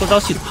些搓招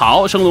系统。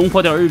好，升龙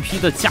破掉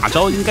2P 的假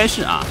招应该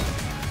是啊，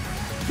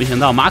没想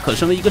到马可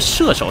身为一个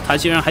射手，他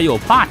竟然还有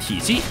霸体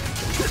技。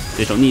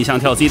这手逆向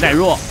跳 Z 带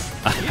入，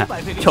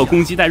跳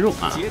攻击带入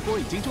啊。结果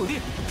已经注定。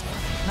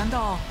难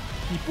道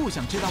你不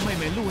想知道妹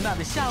妹露娜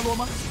的下落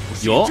吗？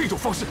有这种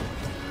方式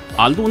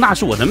啊，露娜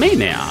是我的妹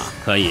妹啊，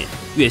可以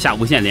月下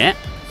无限连。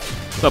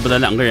怪不得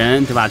2个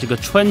人对吧？这个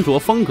穿着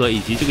风格以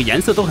及这个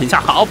颜色都很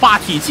像。好，霸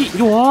体技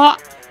哟。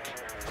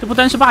 这不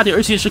单是霸体，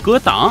而且是格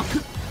挡。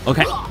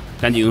OK，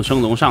 赶紧用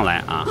升龙上来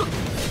啊！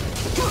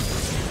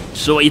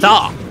吃我一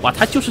刀！哇，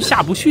他就是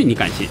下不去，你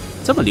敢信？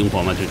这么灵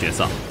活吗？这角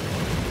色，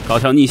高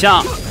跳逆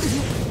向，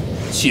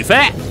起飞！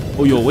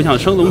哦呦，我想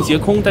升龙截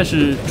空，但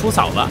是出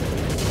草了，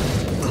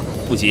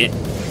不急。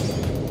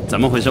怎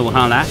么回事？我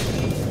看看来，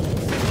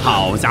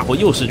好家伙，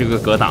又是这个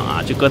格挡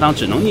啊！这格挡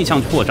只能逆向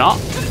去破招。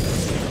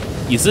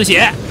一丝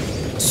血，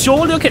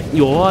小六 K，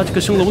 哟，这个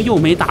升龙又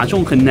没打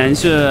中，很难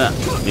受。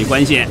没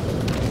关系。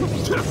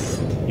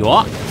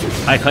 哟，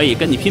还可以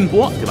跟你拼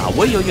搏，对吧？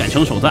我也有远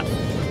程手段，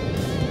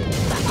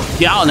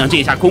漂亮！这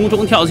一下空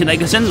中跳起来一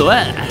个深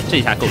轮，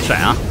这下够帅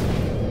啊！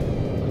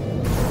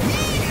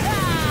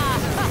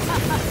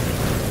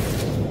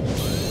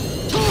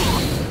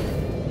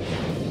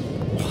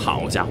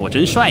好家伙，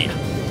真帅呀！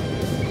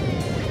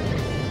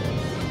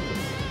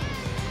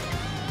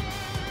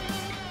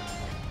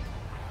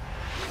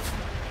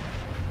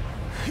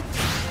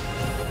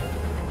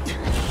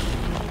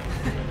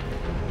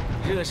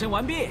热身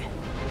完毕。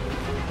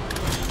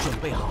 准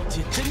备好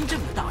接真正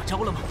的大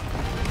招了吗？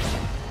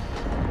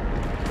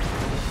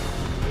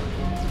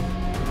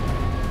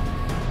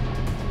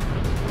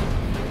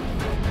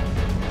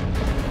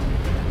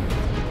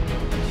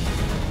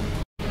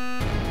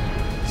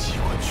机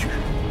关去，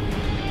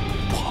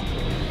跑！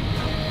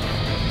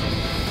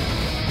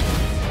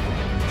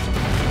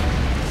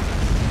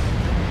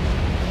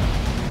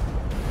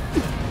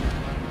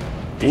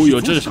哦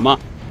呦，这是什么？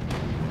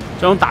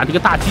这种打这个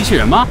大机器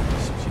人吗？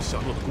小心下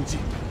落的攻击。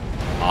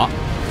好，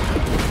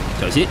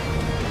小心。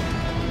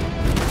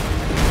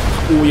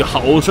哦呦，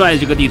好帅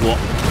这个地图，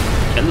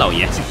天老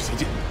爷！继续前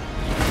进。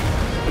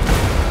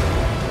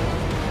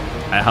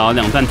还好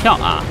2段跳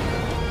啊，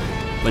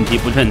问题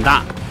不是很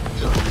大。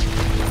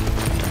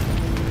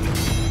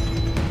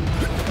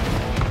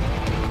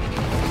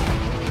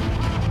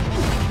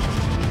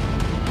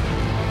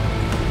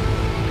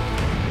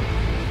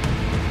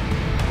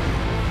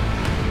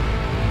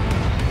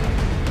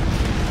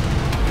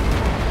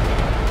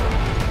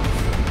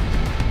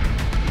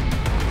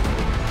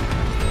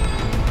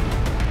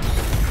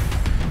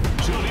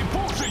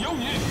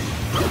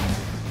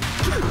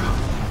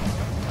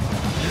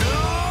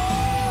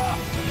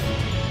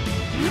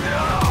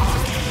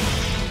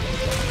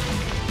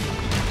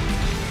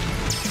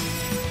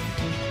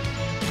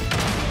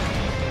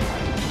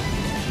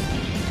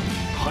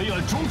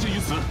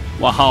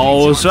哇，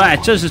好帅！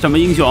这是什么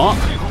英雄？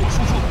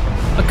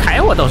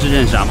凯我倒是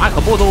认识啊，马可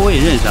波罗我也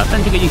认识啊，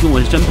但这个英雄我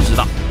是真不知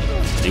道。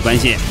没关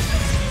系，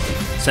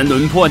神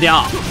轮破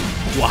掉！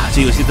哇，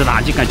这游戏的打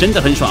击感真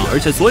的很爽，而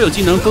且所有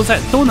技能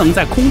都能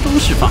在空中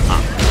释放啊！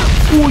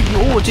哦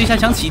呦，这下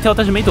想起跳，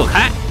但是没躲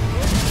开。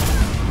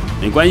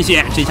没关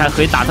系，这下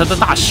可以打他的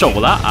大手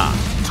了啊！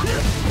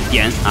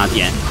点啊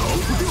点，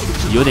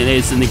有点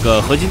类似那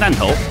个合金弹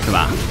头是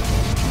吧？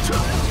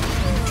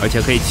而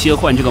且可以切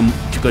换这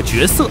个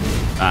角色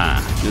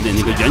啊，有点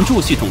那个原著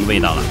系统的味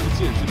道了。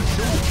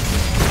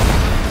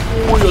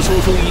哦呦，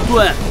输出一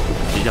顿，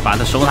直接把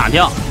他手打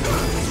掉。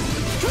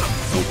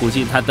我估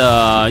计他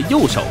的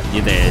右手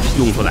也得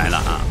用出来了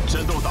啊。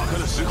战斗打开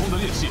了时空的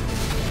裂隙，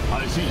暗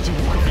星已经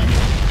无可避免，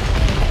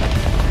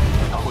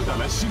它会带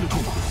来新的痛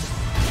苦，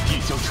亦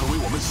将成为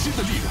我们新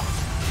的力量。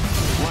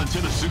万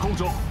千的时空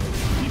中，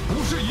你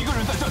不是一个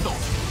人在战斗。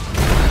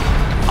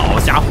好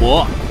家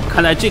伙！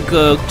看来这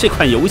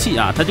款游戏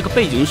啊，它这个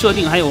背景设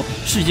定还有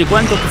世界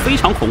观都是非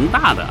常宏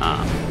大的啊，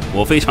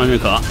我非常认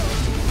可。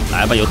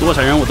来吧，有多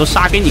少人我都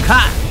杀给你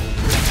看！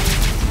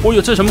哦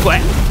呦，这什么鬼？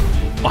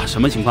哇，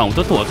什么情况？我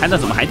都躲开了，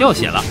怎么还掉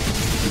血了？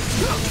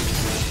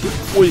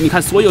哦呦，你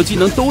看所有技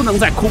能都能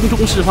在空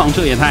中释放，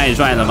这也太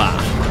帅了吧！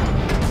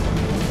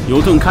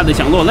牛顿看得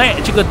想落泪，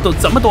这个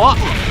怎么躲？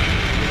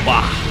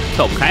哇，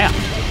跳不开啊！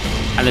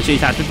看来这一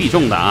下是必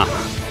中的啊！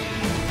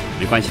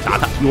没关系，打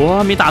他，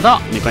哟，没打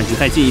到，没关系，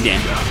再近一点，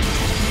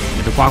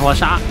给他刮刮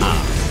痧啊！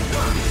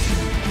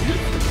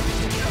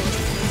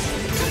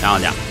漂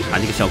亮，把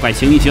这个小怪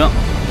清一清。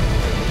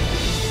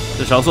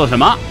这是要做什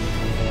么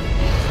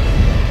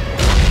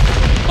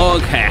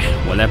 ？OK，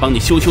 我来帮你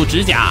修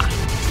指甲。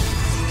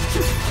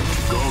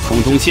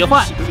空中切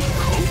换，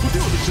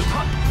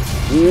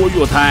哦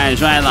呦，太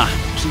帅了，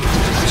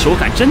手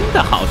感真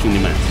的好，兄弟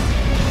们！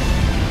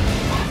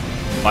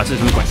哇，这是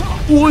什么鬼？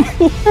哦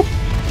呦！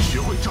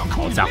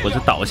好家伙，这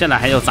倒下来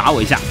还要砸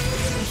我一下，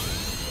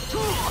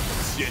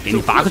给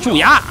你拔个蛀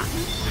牙！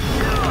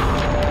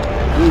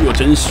哦呦，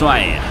真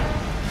帅呀！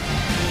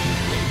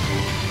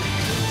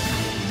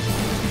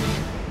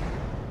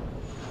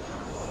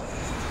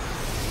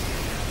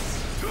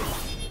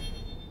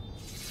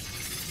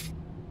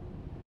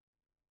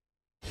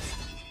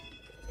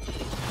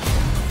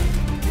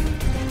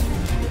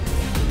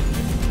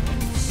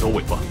收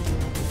尾吧！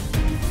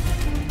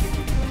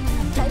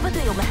来吧，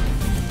队友们！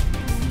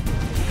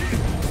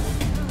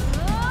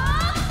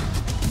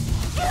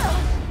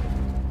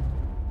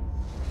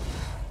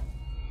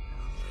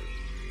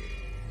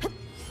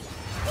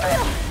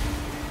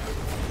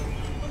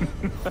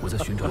我在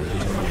寻找一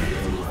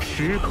个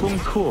时空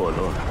错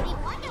乱，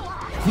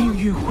命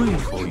运会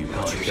否与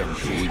我相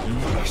如一？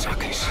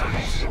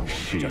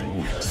是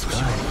物在，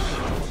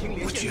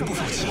我绝不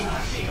放弃。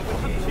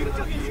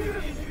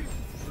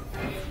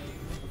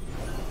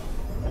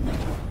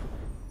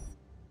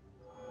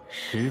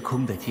时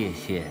空的界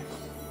限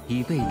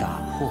已被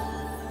打破，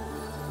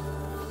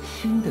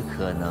新的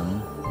可能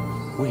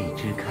为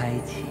之开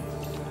启。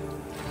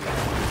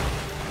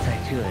在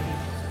这里，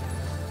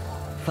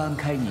翻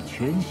开你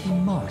全新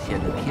冒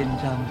险的篇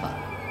章吧，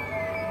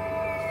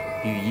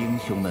与英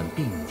雄们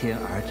并肩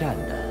而战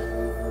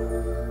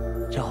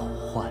的召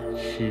唤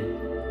师。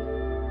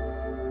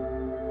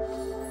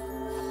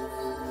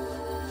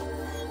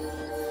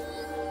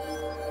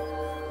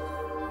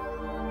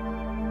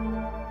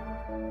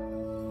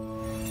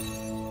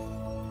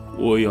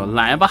哦呦，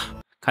来吧，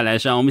看来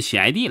是让我们起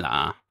ID 了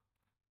啊！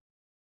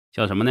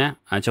叫什么呢？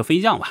啊，叫飞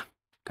将吧。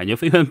感觉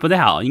飞文不太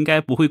好，应该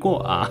不会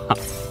过啊。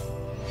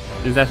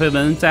现在飞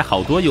文在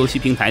好多游戏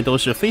平台都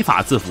是非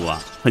法字符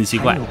啊，很奇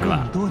怪，是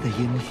吧？更多的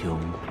英雄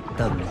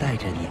等待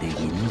着你的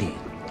引领，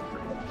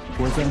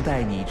我将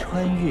带你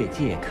穿越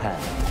界看，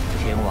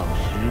前往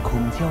时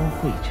空交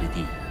汇之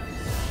地。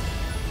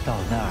到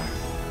那儿，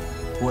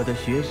我的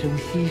学生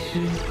西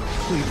施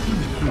会继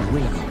续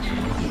为你指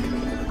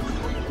引。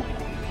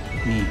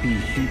你必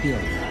须变得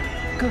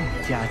更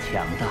加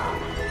强大，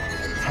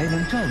才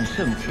能战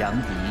胜强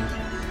敌，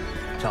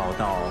找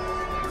到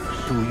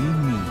属于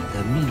你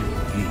的命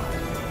运。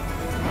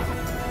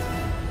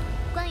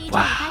关于这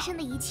里发生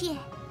的一切，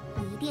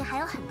你一定还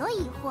有很多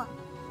疑惑。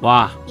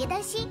哇，别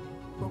担心，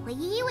我会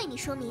一一为你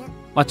说明。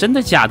哇，真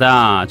的假的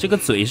啊？这个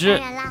嘴是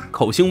当然啦，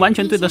口型完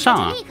全对得上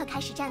啊！立刻开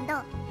始战斗，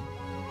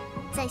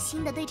在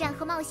新的对战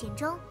和冒险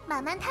中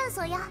慢慢探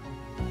索呀。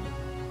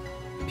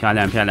漂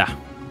亮漂亮。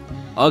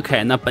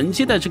OK， 那本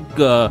期的这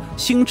个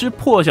星之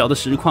破晓的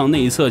实况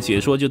内测解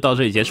说就到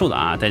这里结束了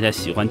啊！大家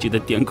喜欢记得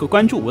点个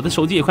关注，我的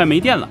手机也快没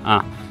电了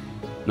啊！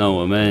那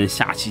我们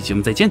下期节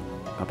目再见，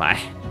拜拜！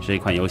这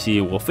款游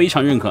戏我非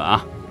常认可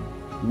啊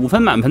，5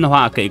分满分的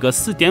话给个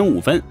4.5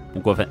分，不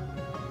过分。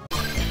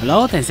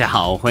Hello， 大家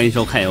好，欢迎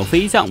收看由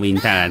飞将为您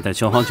带来的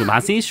拳皇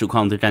 98C 实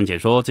况对战解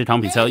说。这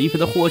场比赛由1P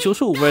的火球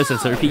术 vs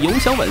 2P 游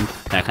小稳，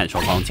来看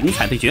双方精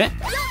彩对决。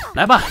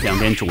来吧，两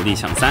边主力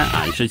抢3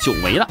啊，也是久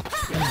违了。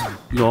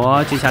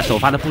哟，这下首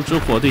发的不知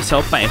火对小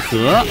百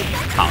合，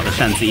好的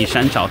扇子一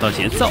扇找到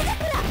节奏。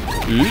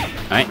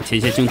哎，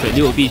前线正腿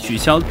6B 取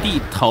消地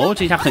头，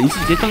这下很细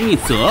节更一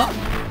泽。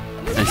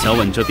但小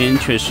稳这边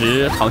确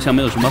实好像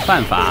没有什么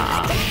办法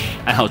啊，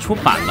还好出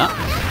板了。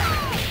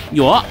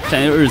哟，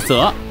战友2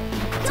泽。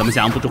怎么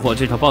讲？不知火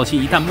这头暴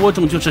气一旦摸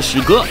中就是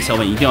10个，小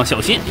稳一定要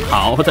小心。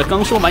好的，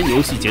刚说完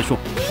游戏结束，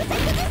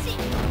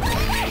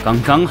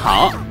刚刚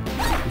好。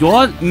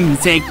哟，你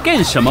在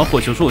干什么？火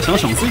球术想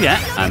省资源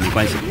啊？没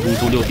关系，空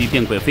中6B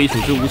变轨飞鼠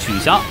之舞取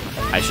消，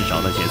还是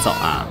找到节奏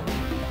啊。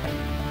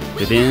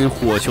这边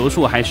火球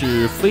术还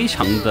是非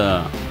常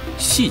的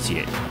细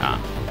节啊，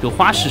就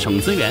花式省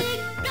资源，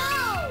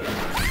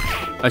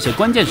而且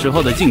关键时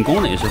候的进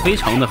攻呢也是非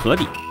常的合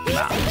理，对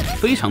吧？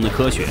非常的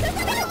科学。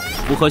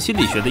符合心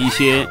理学的一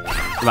些，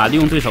对吧？利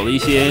用对手的一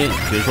些，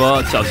比如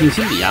说侥幸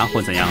心理啊，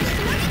或怎样的。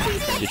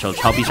这手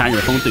超必杀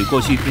忍风怼过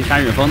去，必杀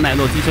忍风奈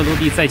落地球落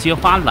地，再接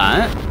花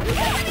篮，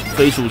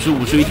飞鼠之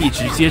舞追地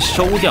直接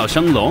收掉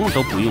升龙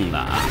都不用了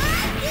啊！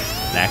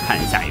来看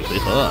下一回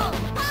合，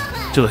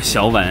这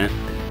小稳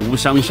无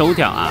伤收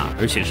掉啊，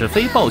而且是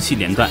非爆气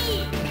连段，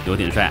有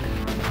点帅。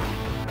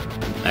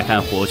来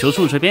看火球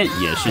术这边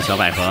也是小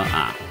百合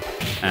啊。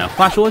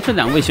话说这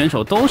2位选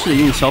手都是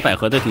用小百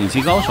合的顶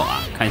级高手啊，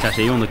看一下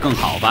谁用的更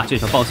好吧。这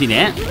手暴气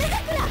连，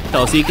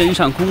赵 C 跟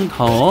上空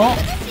投，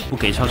不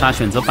给超杀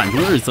选择反中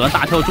2泽，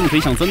大跳重锤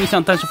想择逆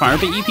向，但是反而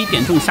被1P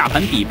点中下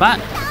盘底半。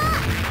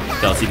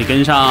赵 C 的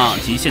跟上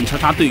极限超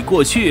杀怼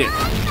过去，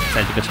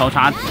在这个超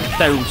杀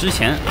带入之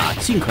前啊，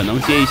尽可能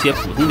接一些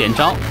普通连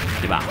招，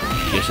对吧？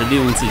也是利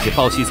用自己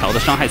暴气槽的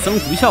伤害增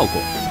幅效果，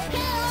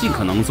尽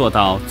可能做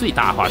到最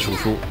大化输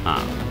出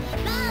啊。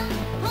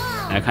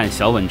来看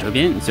小稳这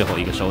边最后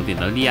一个手点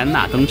的莉安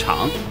娜登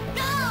场，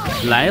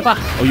来吧！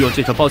哦呦，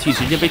这手暴气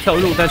直接被跳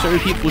入，但是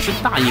2P不是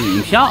大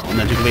影跳，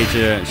那这个位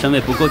置身位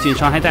不够近，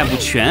伤害带不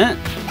全，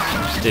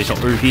这手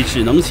2P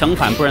只能强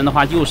反，不然的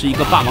话又是一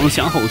个霸王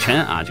响吼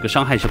拳啊，这个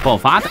伤害是爆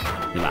发的，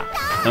对吧？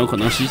很有可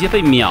能直接被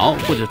秒，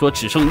或者说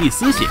只剩一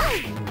丝血，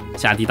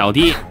下地倒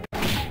地，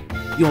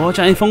哟，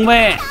占风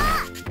位，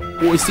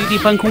我 CD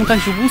翻空，但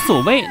是无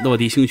所谓，落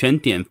地星拳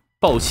点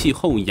暴气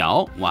后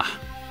摇，哇！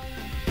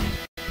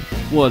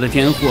我的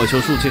天，火球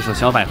术这手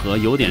小百合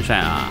有点帅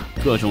啊，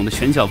各种的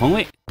拳脚风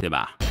味，对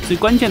吧？最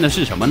关键的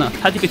是什么呢？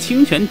他这个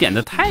轻拳点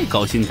的太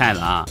高心态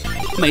了啊！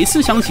每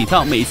次想起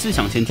跳，每次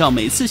想前跳，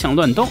每次想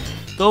乱动，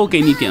都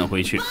给你点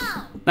回去，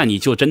那你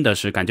就真的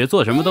是感觉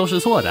做什么都是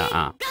错的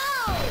啊！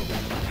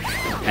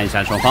看一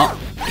下双方，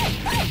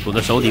除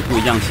了手底不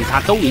一样，其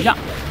他都一样。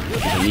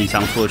这个逆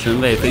向错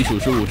身位，飞鼠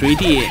之舞追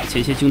地，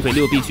前线轻腿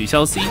6B 取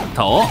消 C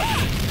头，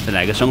再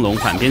来个升龙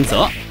反边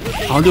泽。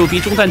好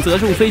，6B 中弹责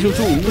中，飞鼠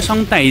之舞无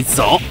伤带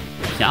走，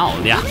漂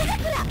亮！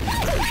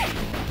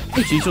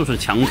这局就是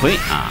强推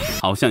啊，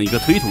好像一个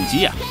推土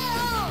机啊。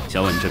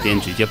小稳这边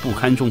直接不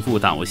堪重负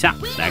倒下，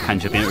来看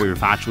这边2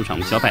发出场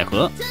的小百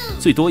合，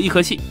最多1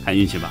颗气，看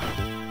运气吧。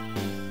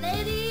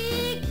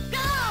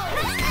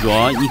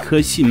若1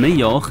颗气没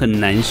有，很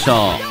难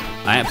受。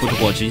哎，不知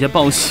火直接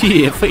爆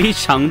气，非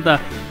常的，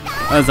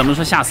怎么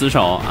说下死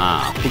手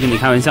啊？不跟你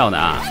开玩笑的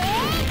啊！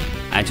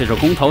哎，这手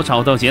空投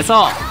找到节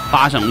奏，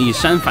巴掌一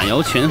扇反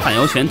摇拳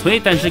推，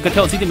但是一个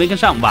跳 CD 没跟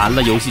上，完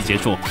了，游戏结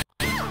束。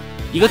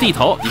一个地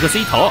头，一个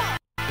C 头，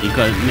一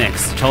个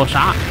Max 超杀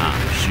啊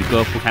！10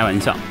哥不开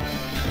玩笑。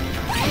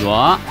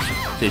若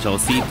这手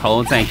C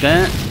头再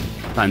跟，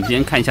反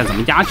边看一下怎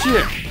么压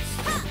制。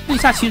这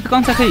下其实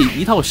刚才可以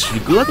一套10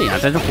哥的呀，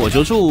但是火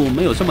球术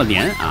没有这么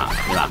连啊，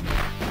对吧？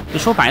就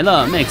说白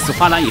了 ，Max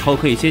花篮以后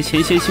可以接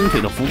前线星腿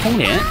的浮空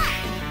连，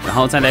然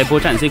后再来一波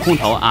战 C 空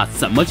投啊，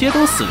怎么接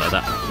都死了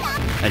的。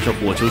但是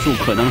火球术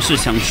可能是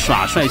想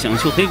耍帅，想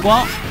秀黑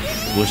光，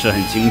不是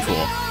很清楚。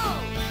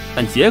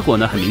但结果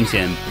呢，很明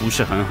显不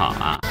是很好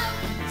啊。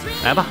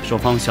来吧，双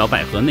方小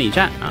百合内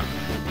战啊。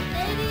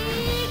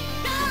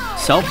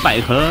小百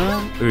合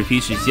2P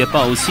直接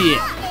爆气，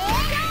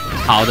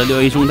好的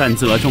6A 中弹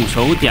责中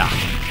收掉，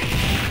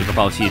这个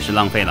爆气是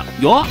浪费了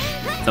哟。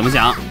怎么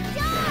讲？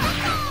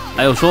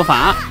还有说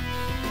法，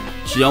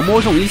只要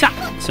摸中一下，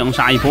枪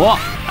杀一波。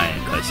哎，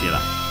可惜了，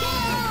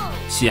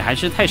血还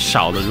是太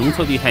少了，容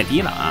错率太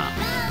低了啊，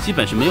基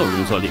本是没有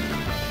容错率。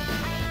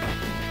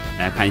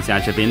来看一下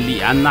这边莉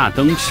安娜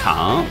登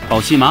场，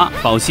爆气吗？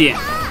爆气，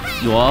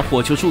有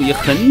火球术也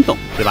很懂，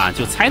对吧？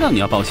就猜到你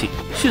要爆气，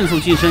迅速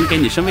近身给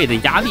你身位的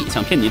压力，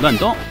想骗你乱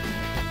动。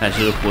但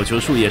是火球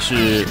术也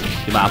是，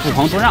对吧？不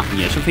遑多让，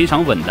也是非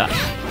常稳的。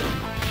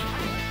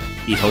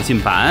一头进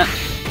板，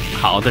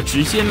好的，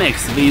直接 Max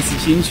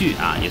V4金句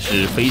啊，也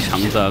是非常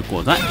的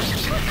果断，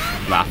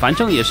对吧？反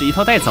正也是一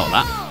套带走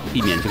了，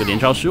避免这个连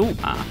招失误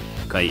啊，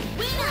可以。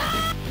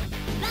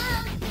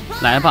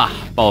来吧，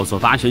暴走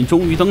八神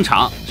终于登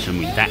场，拭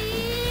目以待。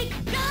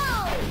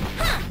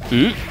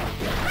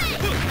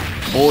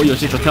哦哟，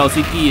这手跳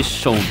CD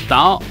手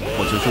刀，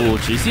火球术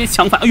直接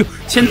抢反，哎呦，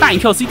先大一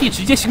跳 CD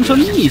直接形成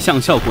逆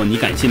向效果，你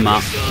敢信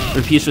吗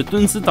？2P 是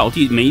蹲姿倒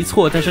地没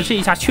错，但是这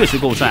一下确实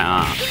够帅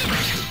啊！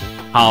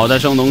好的，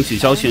升龙取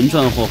消旋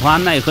转火花，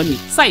奈何你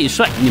再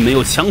帅，你没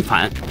有抢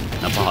反，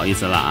那不好意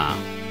思了啊！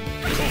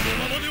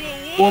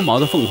多毛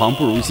的凤凰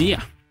不如鸡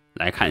啊！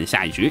来看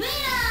下一局，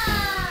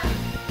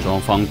双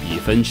方比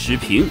分持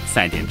平，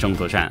赛点争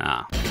夺战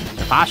啊！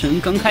这八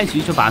神刚开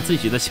局就把自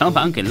己的抢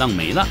反给浪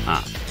没了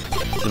啊！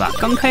对吧？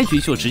刚开局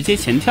就直接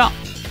前跳，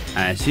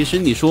哎，其实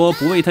你说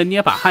不为他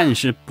捏把汗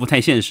是不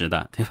太现实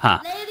的，对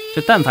吧？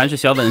这但凡是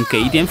小稳给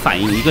一点反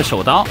应，一个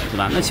手刀，对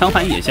吧？那抢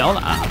反也消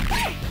了啊！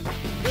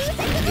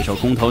这手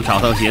空投找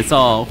到节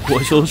奏，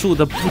火球术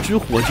的不知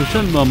火就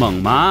这么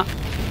猛吗？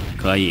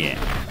可以。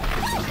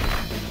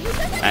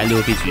哎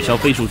，6P 取消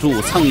飞鼠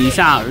柱蹭一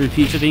下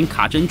，2P 这边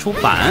卡针出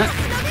板，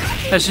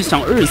但是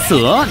想二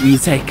泽你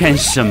在干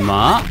什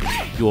么？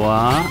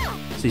哟，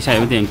这下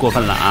有点过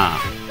分了啊！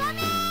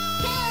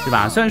对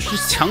吧？虽然是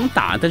强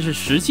打，但是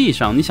实际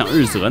上你想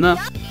日泽呢，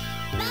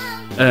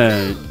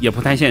也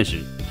不太现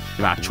实，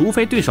对吧？除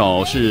非对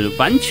手是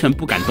完全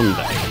不敢动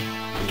的。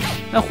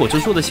那火球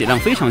术的血量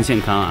非常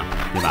健康啊，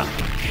对吧？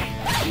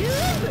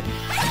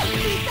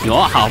有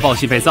好爆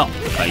气被揍，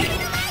可以。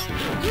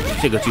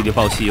这个距离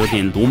爆气有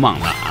点鲁莽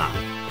了啊！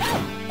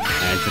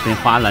哎，这边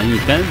花篮一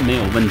根没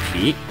有问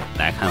题。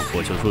来看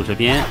火球术这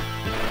边。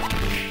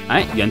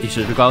哎，原地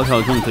实施高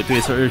跳重腿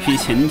对侧2P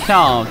前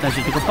跳，但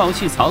是这个爆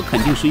气槽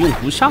肯定是用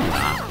不上的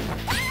啊。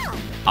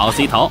好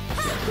C 头，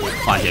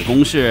化解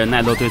攻势，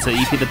奈落对侧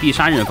1P 的必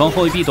杀忍风，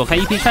后1P 躲开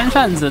1P扇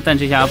扇子，但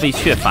这下被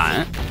却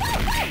反，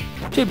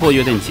这波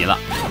有点急了，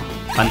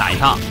反打一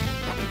套，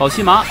爆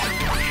气吗？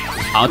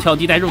好跳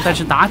地带入，但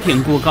是打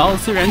点过高，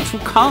虽然出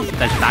康，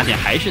但是打点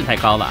还是太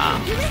高了啊。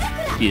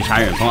必杀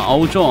忍风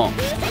凹中，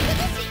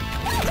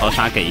超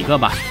杀给一个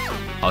吧，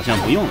好像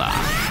不用了啊。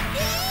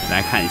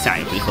来看下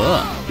一回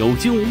合，有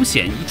惊无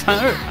险1穿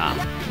2啊！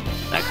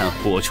来看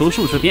火球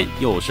术这边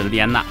又是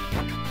莲娜，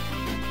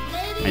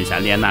看一下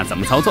莲娜怎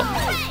么操作。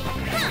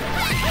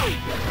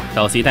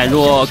跳 C 带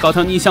入，高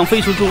跳逆向飞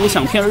鼠柱，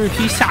想骗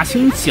2P 下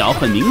倾角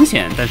很明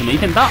显，但是没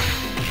骗到，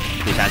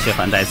这下却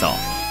反带走。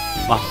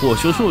哇，火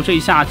球术这一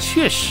下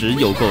确实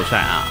有够帅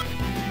啊！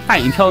大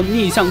影跳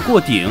逆向过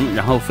顶，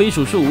然后飞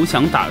鼠术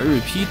想打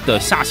2P 的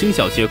下倾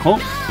角接空，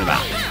对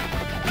吧？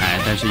哎，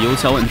但是尤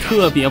小稳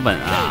特别稳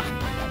啊！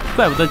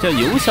怪不得叫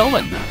尤小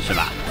稳呢，是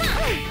吧？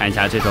看一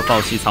下这手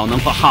爆气槽能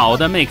否好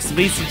的 Max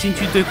V4金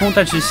句对空，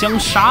但是相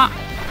杀。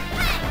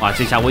哇，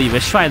这下我以为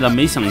帅了，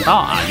没想到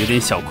啊，有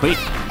点小亏。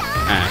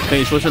哎，可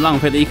以说是浪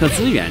费了一颗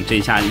资源。这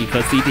下一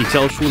颗 CD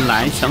交出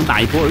来，想打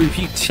一波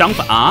2P 抢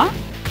反啊？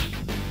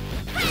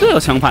这有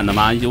抢反的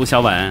吗？尤小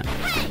稳，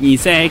你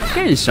在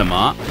干什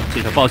么？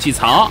这手爆气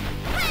槽。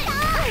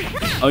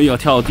哎呦，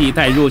跳地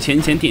带入前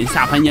点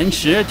下盘延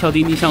迟，跳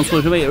地逆向错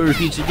身位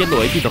2P 直接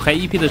裸 AP 躲开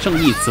1P 的正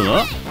逆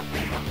泽。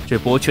这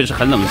波确实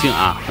很冷静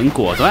啊，很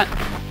果断。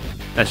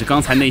但是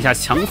刚才那下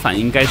抢反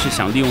应该是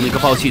想利用那个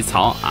爆气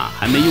槽啊，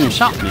还没用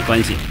上，没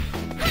关系。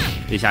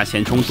这下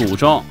前冲赌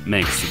中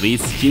 ，Max V4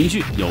金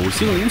句有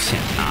惊无险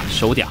啊，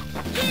收掉。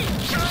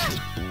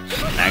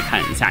来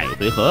看下一个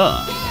回合，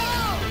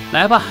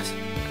来吧，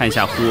看一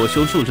下火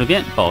球术这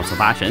边 BOSS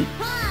八神，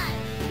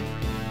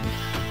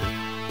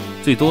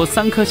最多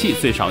3颗气，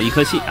最少1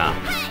颗气啊，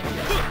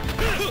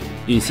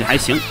运气还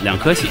行，2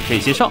颗气可以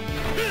接受。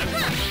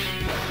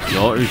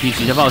有2P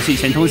直接爆气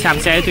前冲下不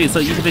下来对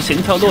侧1P 的前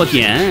跳落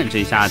点，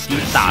这下低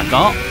打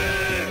高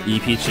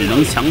，1P 只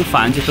能抢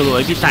反，这手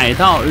裸 AP 逮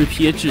到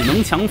2P 也只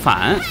能抢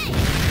反。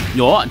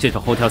有这手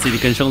后跳 CD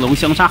跟升龙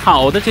相杀，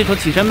好的，这手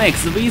起身 Max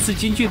V4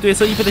金句对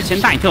侧1P 的前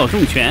大跳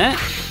重拳。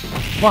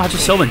哇，这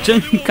小稳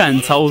真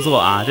敢操作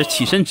啊！这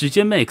起身直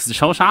接 Max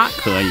超杀，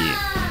可以，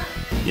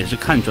也是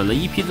看准了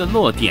1P 的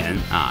落点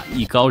啊，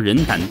艺高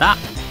人胆大，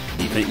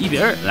比分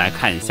1-2。来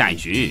看下一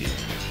局。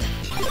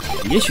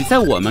也许在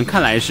我们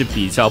看来是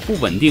比较不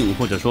稳定，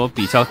或者说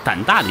比较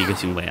胆大的一个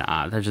行为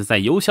啊，但是在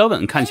尤小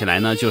稳看起来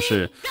呢，就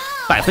是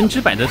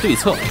100%的对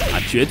策啊，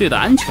绝对的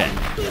安全，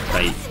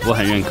可以，我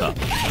很认可。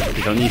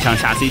这手逆向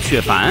下 C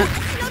却反，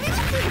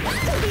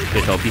这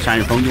手必杀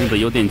忍风用的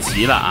有点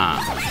急了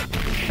啊，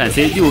但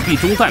C 6B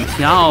中断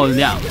漂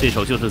亮，这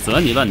手就是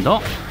择你乱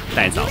动，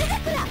带走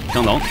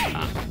升龙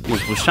啊，用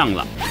不上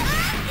了。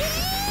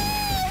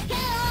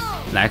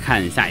来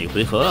看下一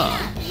回合。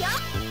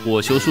火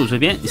球术这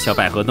边小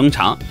百合登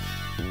场，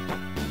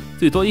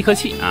最多1颗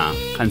气啊，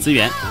看资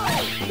源，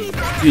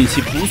运气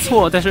不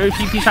错，但是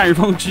2P 必杀忍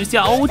风直接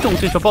凹中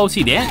这手爆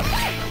气连，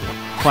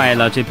坏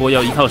了，这波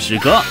要一套10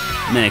格，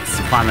 Max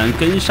跨栏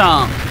跟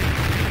上，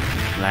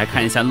来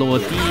看一下落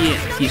地，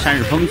第三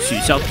日风取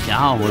消，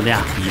漂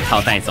亮，一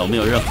套带走没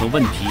有任何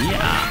问题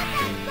啊，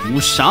无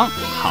伤，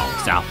好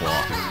家伙！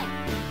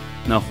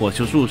那火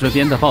球术这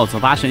边的暴走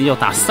八神要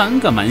打3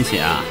个满血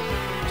啊，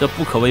这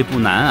不可谓不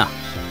难啊。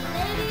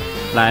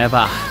来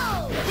吧，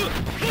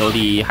手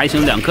里还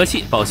剩2颗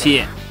气，爆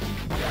气。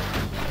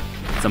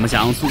怎么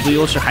讲，速度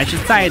优势还是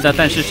在的，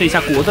但是这下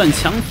果断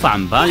抢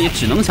反吧，也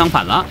只能抢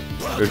反了。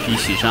2P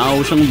喜神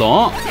欧升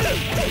龙，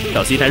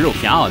小鸡带肉，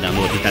漂亮，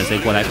落地战 C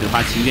过来葵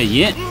花情月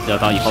音，撂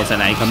倒以后再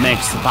来一个 Max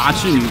八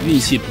智女，运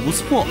气不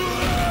错。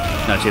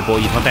那这波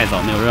一头带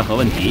走没有任何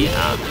问题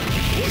啊。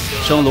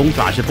升龙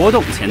爪式波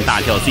动，前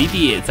大跳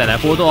CD， 再来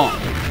波动，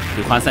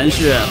葵花3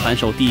式，反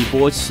手第一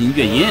波情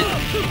月音，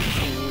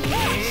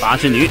八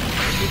智女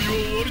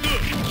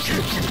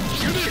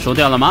收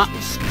掉了吗？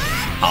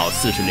好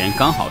，40连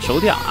刚好收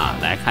掉啊！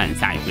来看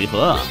下一回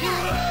合，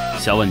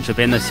小稳这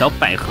边的小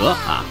百合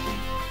啊，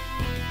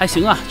还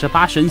行啊，这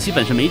八神基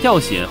本是没掉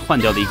血，换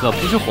掉了一个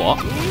不知火。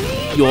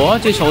哟，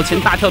这手前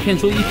大跳骗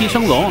出1P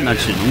升龙，那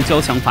只能交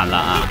抢反了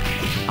啊！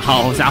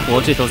好家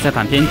伙，这手在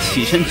反边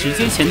起身直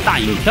接前大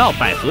影跳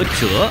百合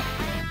折，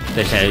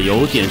这是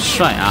有点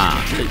帅啊，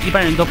这一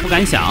般人都不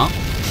敢想。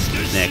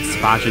Next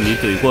八智女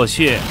怼过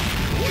去。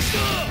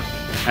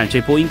但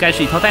这波应该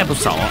是一套带不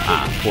走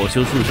啊！火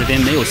球术这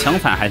边没有抢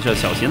反，还是要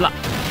小心了。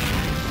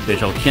对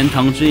手天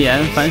堂之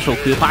眼，反手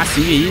葵花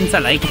行月音，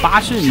再来一个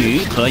八智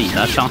女，可以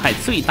的，伤害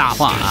最大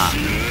化啊！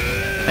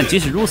但即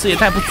使如此也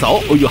带不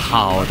走。哦呦，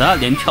好的，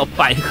连跳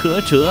百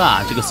合折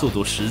啊，这个速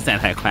度实在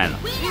太快了。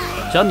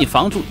只要你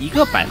防住一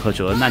个百合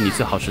折，那你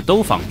最好是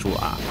都防住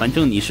啊，反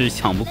正你是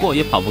抢不过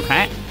也跑不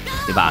开，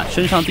对吧？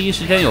身上第一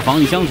时间有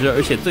防御相值，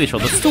而且对手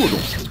的速度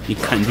你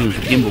肯定是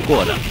拼不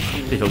过的。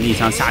这手逆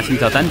向下清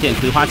角单点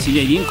葵花七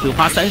月音，葵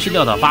花3式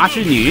撂倒八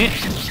智女，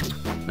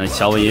那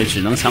小伟也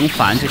只能抢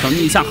反。这手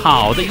逆向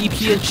好的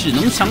1P也只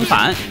能抢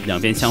反，两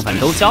边相反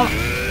都交了。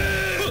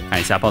看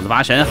一下豹子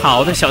八神，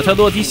好的小跳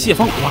落地泄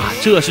风，哇，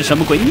这是什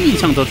么鬼？逆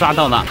向都抓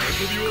到了，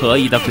可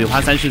以的。葵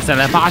花3式再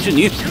来八智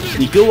女，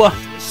你给我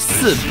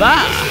4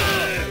吧！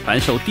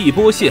反手地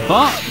波泄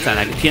风，再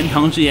来个天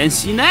堂之眼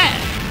吸内，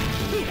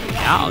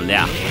漂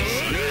亮。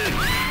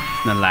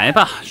那来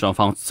吧，双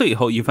方最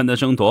后一分的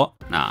争夺。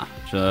那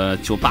这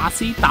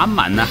98C 打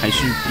满呢，还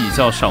是比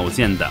较少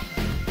见的。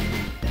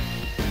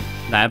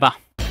来吧，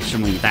拭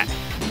目以待。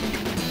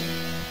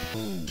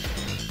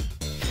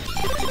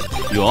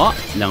哟，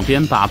两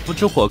边把不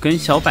知火跟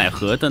小百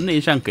合的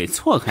内战给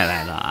错开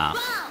来了啊！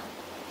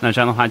那这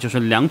样的话就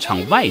是2场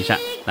外战，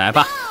来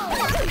吧。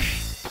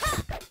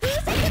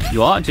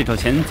哟，这手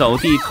前走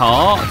地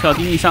头跳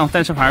地逆向，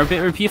但是反而被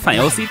2P 反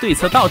摇 C 对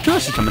侧到，这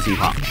是什么情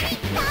况？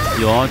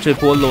哟，这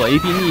波裸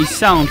AB 逆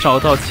向找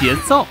到节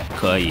奏，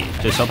可以。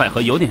这小百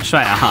合有点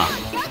帅啊！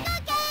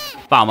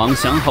霸王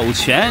响吼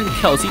拳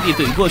跳 CD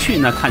怼过去，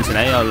那看起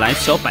来要来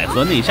小百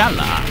合内战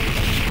了啊！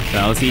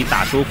反摇 C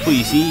打出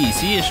会心一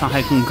击，伤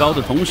害更高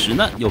的同时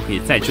呢，又可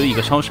以再追一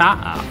个超杀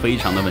啊，非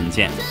常的稳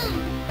健。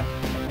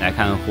来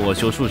看火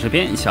球术这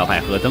边，小百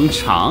合登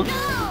场。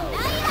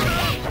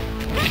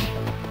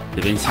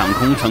这边抢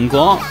空成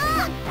功，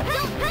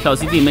跳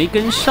CD 没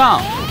跟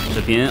上，这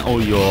边哦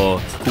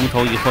呦，空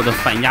投以后的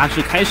反压制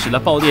开始了，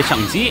爆裂上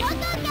击，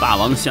霸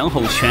王响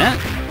吼拳，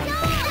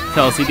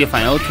跳 CD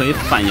反摇腿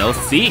反摇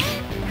C，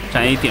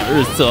 占一点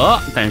2泽，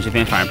但是这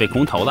边反而被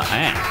空投了。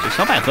哎，这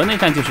小百合内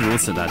战就是如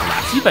此的，对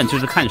吧？基本就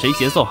是看谁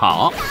节奏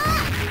好，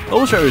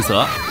都是2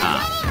泽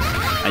啊，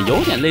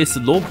有点类似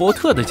罗伯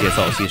特的节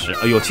奏。其实，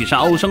哎呦，起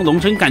上欧升龙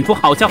真敢出，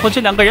好家伙，这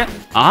2个人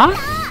啊！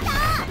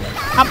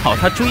他跑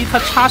他追他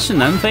插翅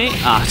难飞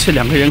啊！这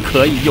2个人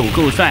可以有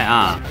够帅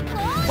啊！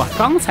哇，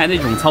刚才那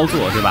种操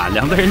作对吧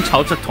？2个人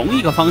朝着同一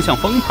个方向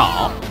疯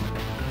跑，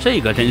这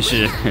个真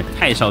是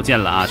太少见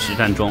了啊！实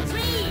战中，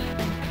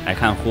来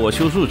看火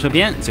球术这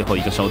边最后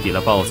一个手底了，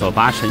暴走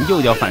八神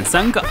又要反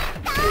3个，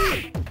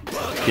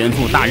颠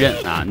覆大刃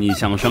啊！逆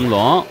向升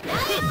龙，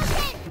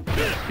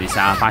这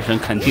下八神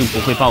肯定不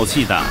会爆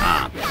气的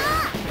啊！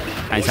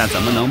看一下怎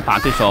么能把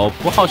对手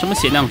不耗什么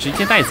血量直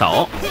接带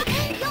走。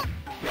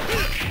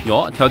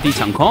哟，跳地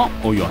抢空，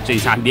哦哟，这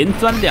下连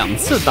钻2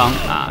次裆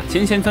啊！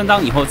前钻裆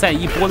以后再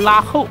一波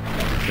拉后，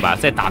对吧？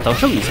再打到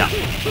正向，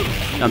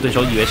让对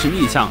手以为是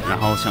逆向，然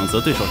后想择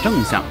对手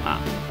正向啊！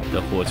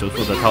这火球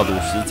术的套路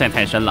实在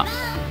太深了。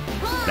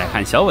来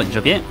看小稳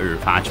这边日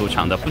发出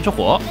场的不知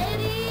火，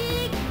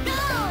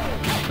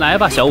来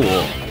吧，小五，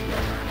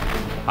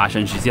八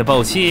神直接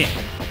爆气，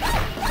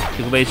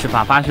这个位置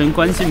把八神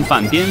关进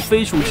反边，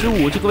飞鼠之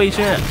舞这个位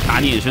置打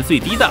点也是最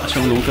低的，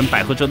升龙跟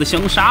百合折的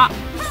相杀。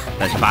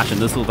但是八神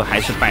的速度还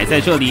是摆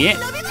在这里。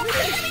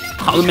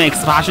好的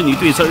 ，Max 八神女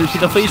对侧2P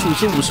的飞鼠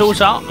之舞收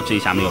招，这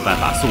下没有办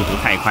法，速度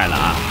太快了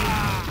啊！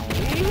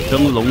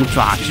蒸龙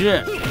爪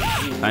之，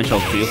反手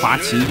葵花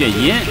情月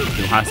音，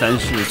葵花3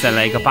式再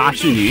来一个八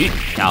智女，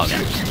漂亮！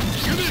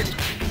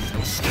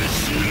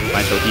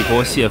反手地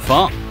波泄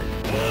风，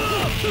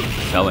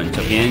小稳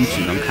这边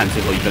只能看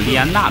最后一个莉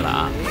安娜了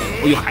啊！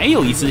哦呦，还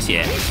有1丝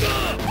血，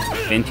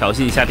边挑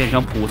衅一下变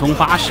成普通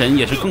八神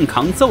也是更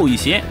抗揍一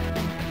些。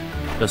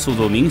这速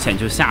度明显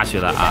就下去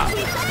了啊！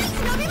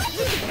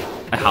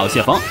哎，好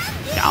谢风，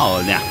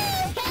漂亮！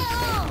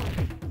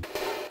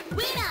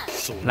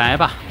来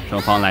吧，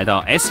双方来到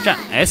S 战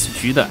S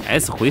局的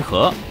S 回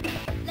合，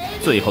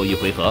最后一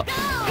回合，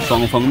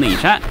双方内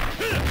战。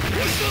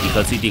一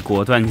颗 CD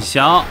果断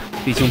消，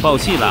毕竟爆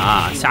气了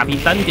啊！下臂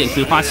单点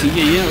葵花旗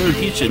夜烟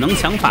2P 只能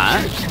抢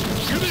反，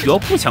有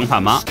不抢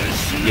反吗？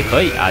也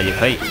可以啊，也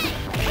可以。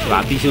 对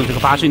吧？毕竟这个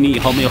八智女以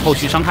后没有后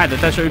续伤害的，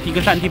但是2P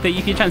跟战地被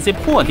1P 战 C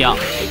破掉。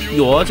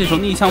哟，这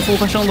种逆向复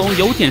合升龙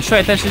有点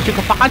帅，但是这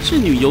个八智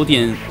女有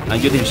点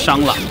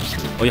伤了。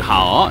哎，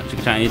好，这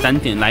个战 A 单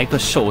点来个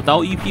手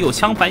刀1P 有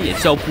枪反也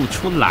叫不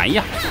出来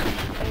呀。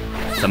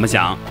怎么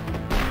讲？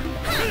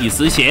一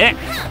丝血，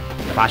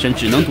八神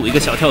只能赌一个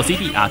小跳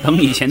CD 啊，等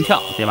你前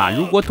跳，对吧？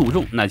如果赌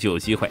中，那就有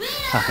机会。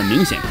它很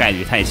明显概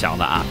率太小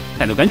了啊！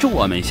态度关注，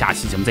我们下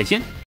期节目再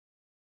见。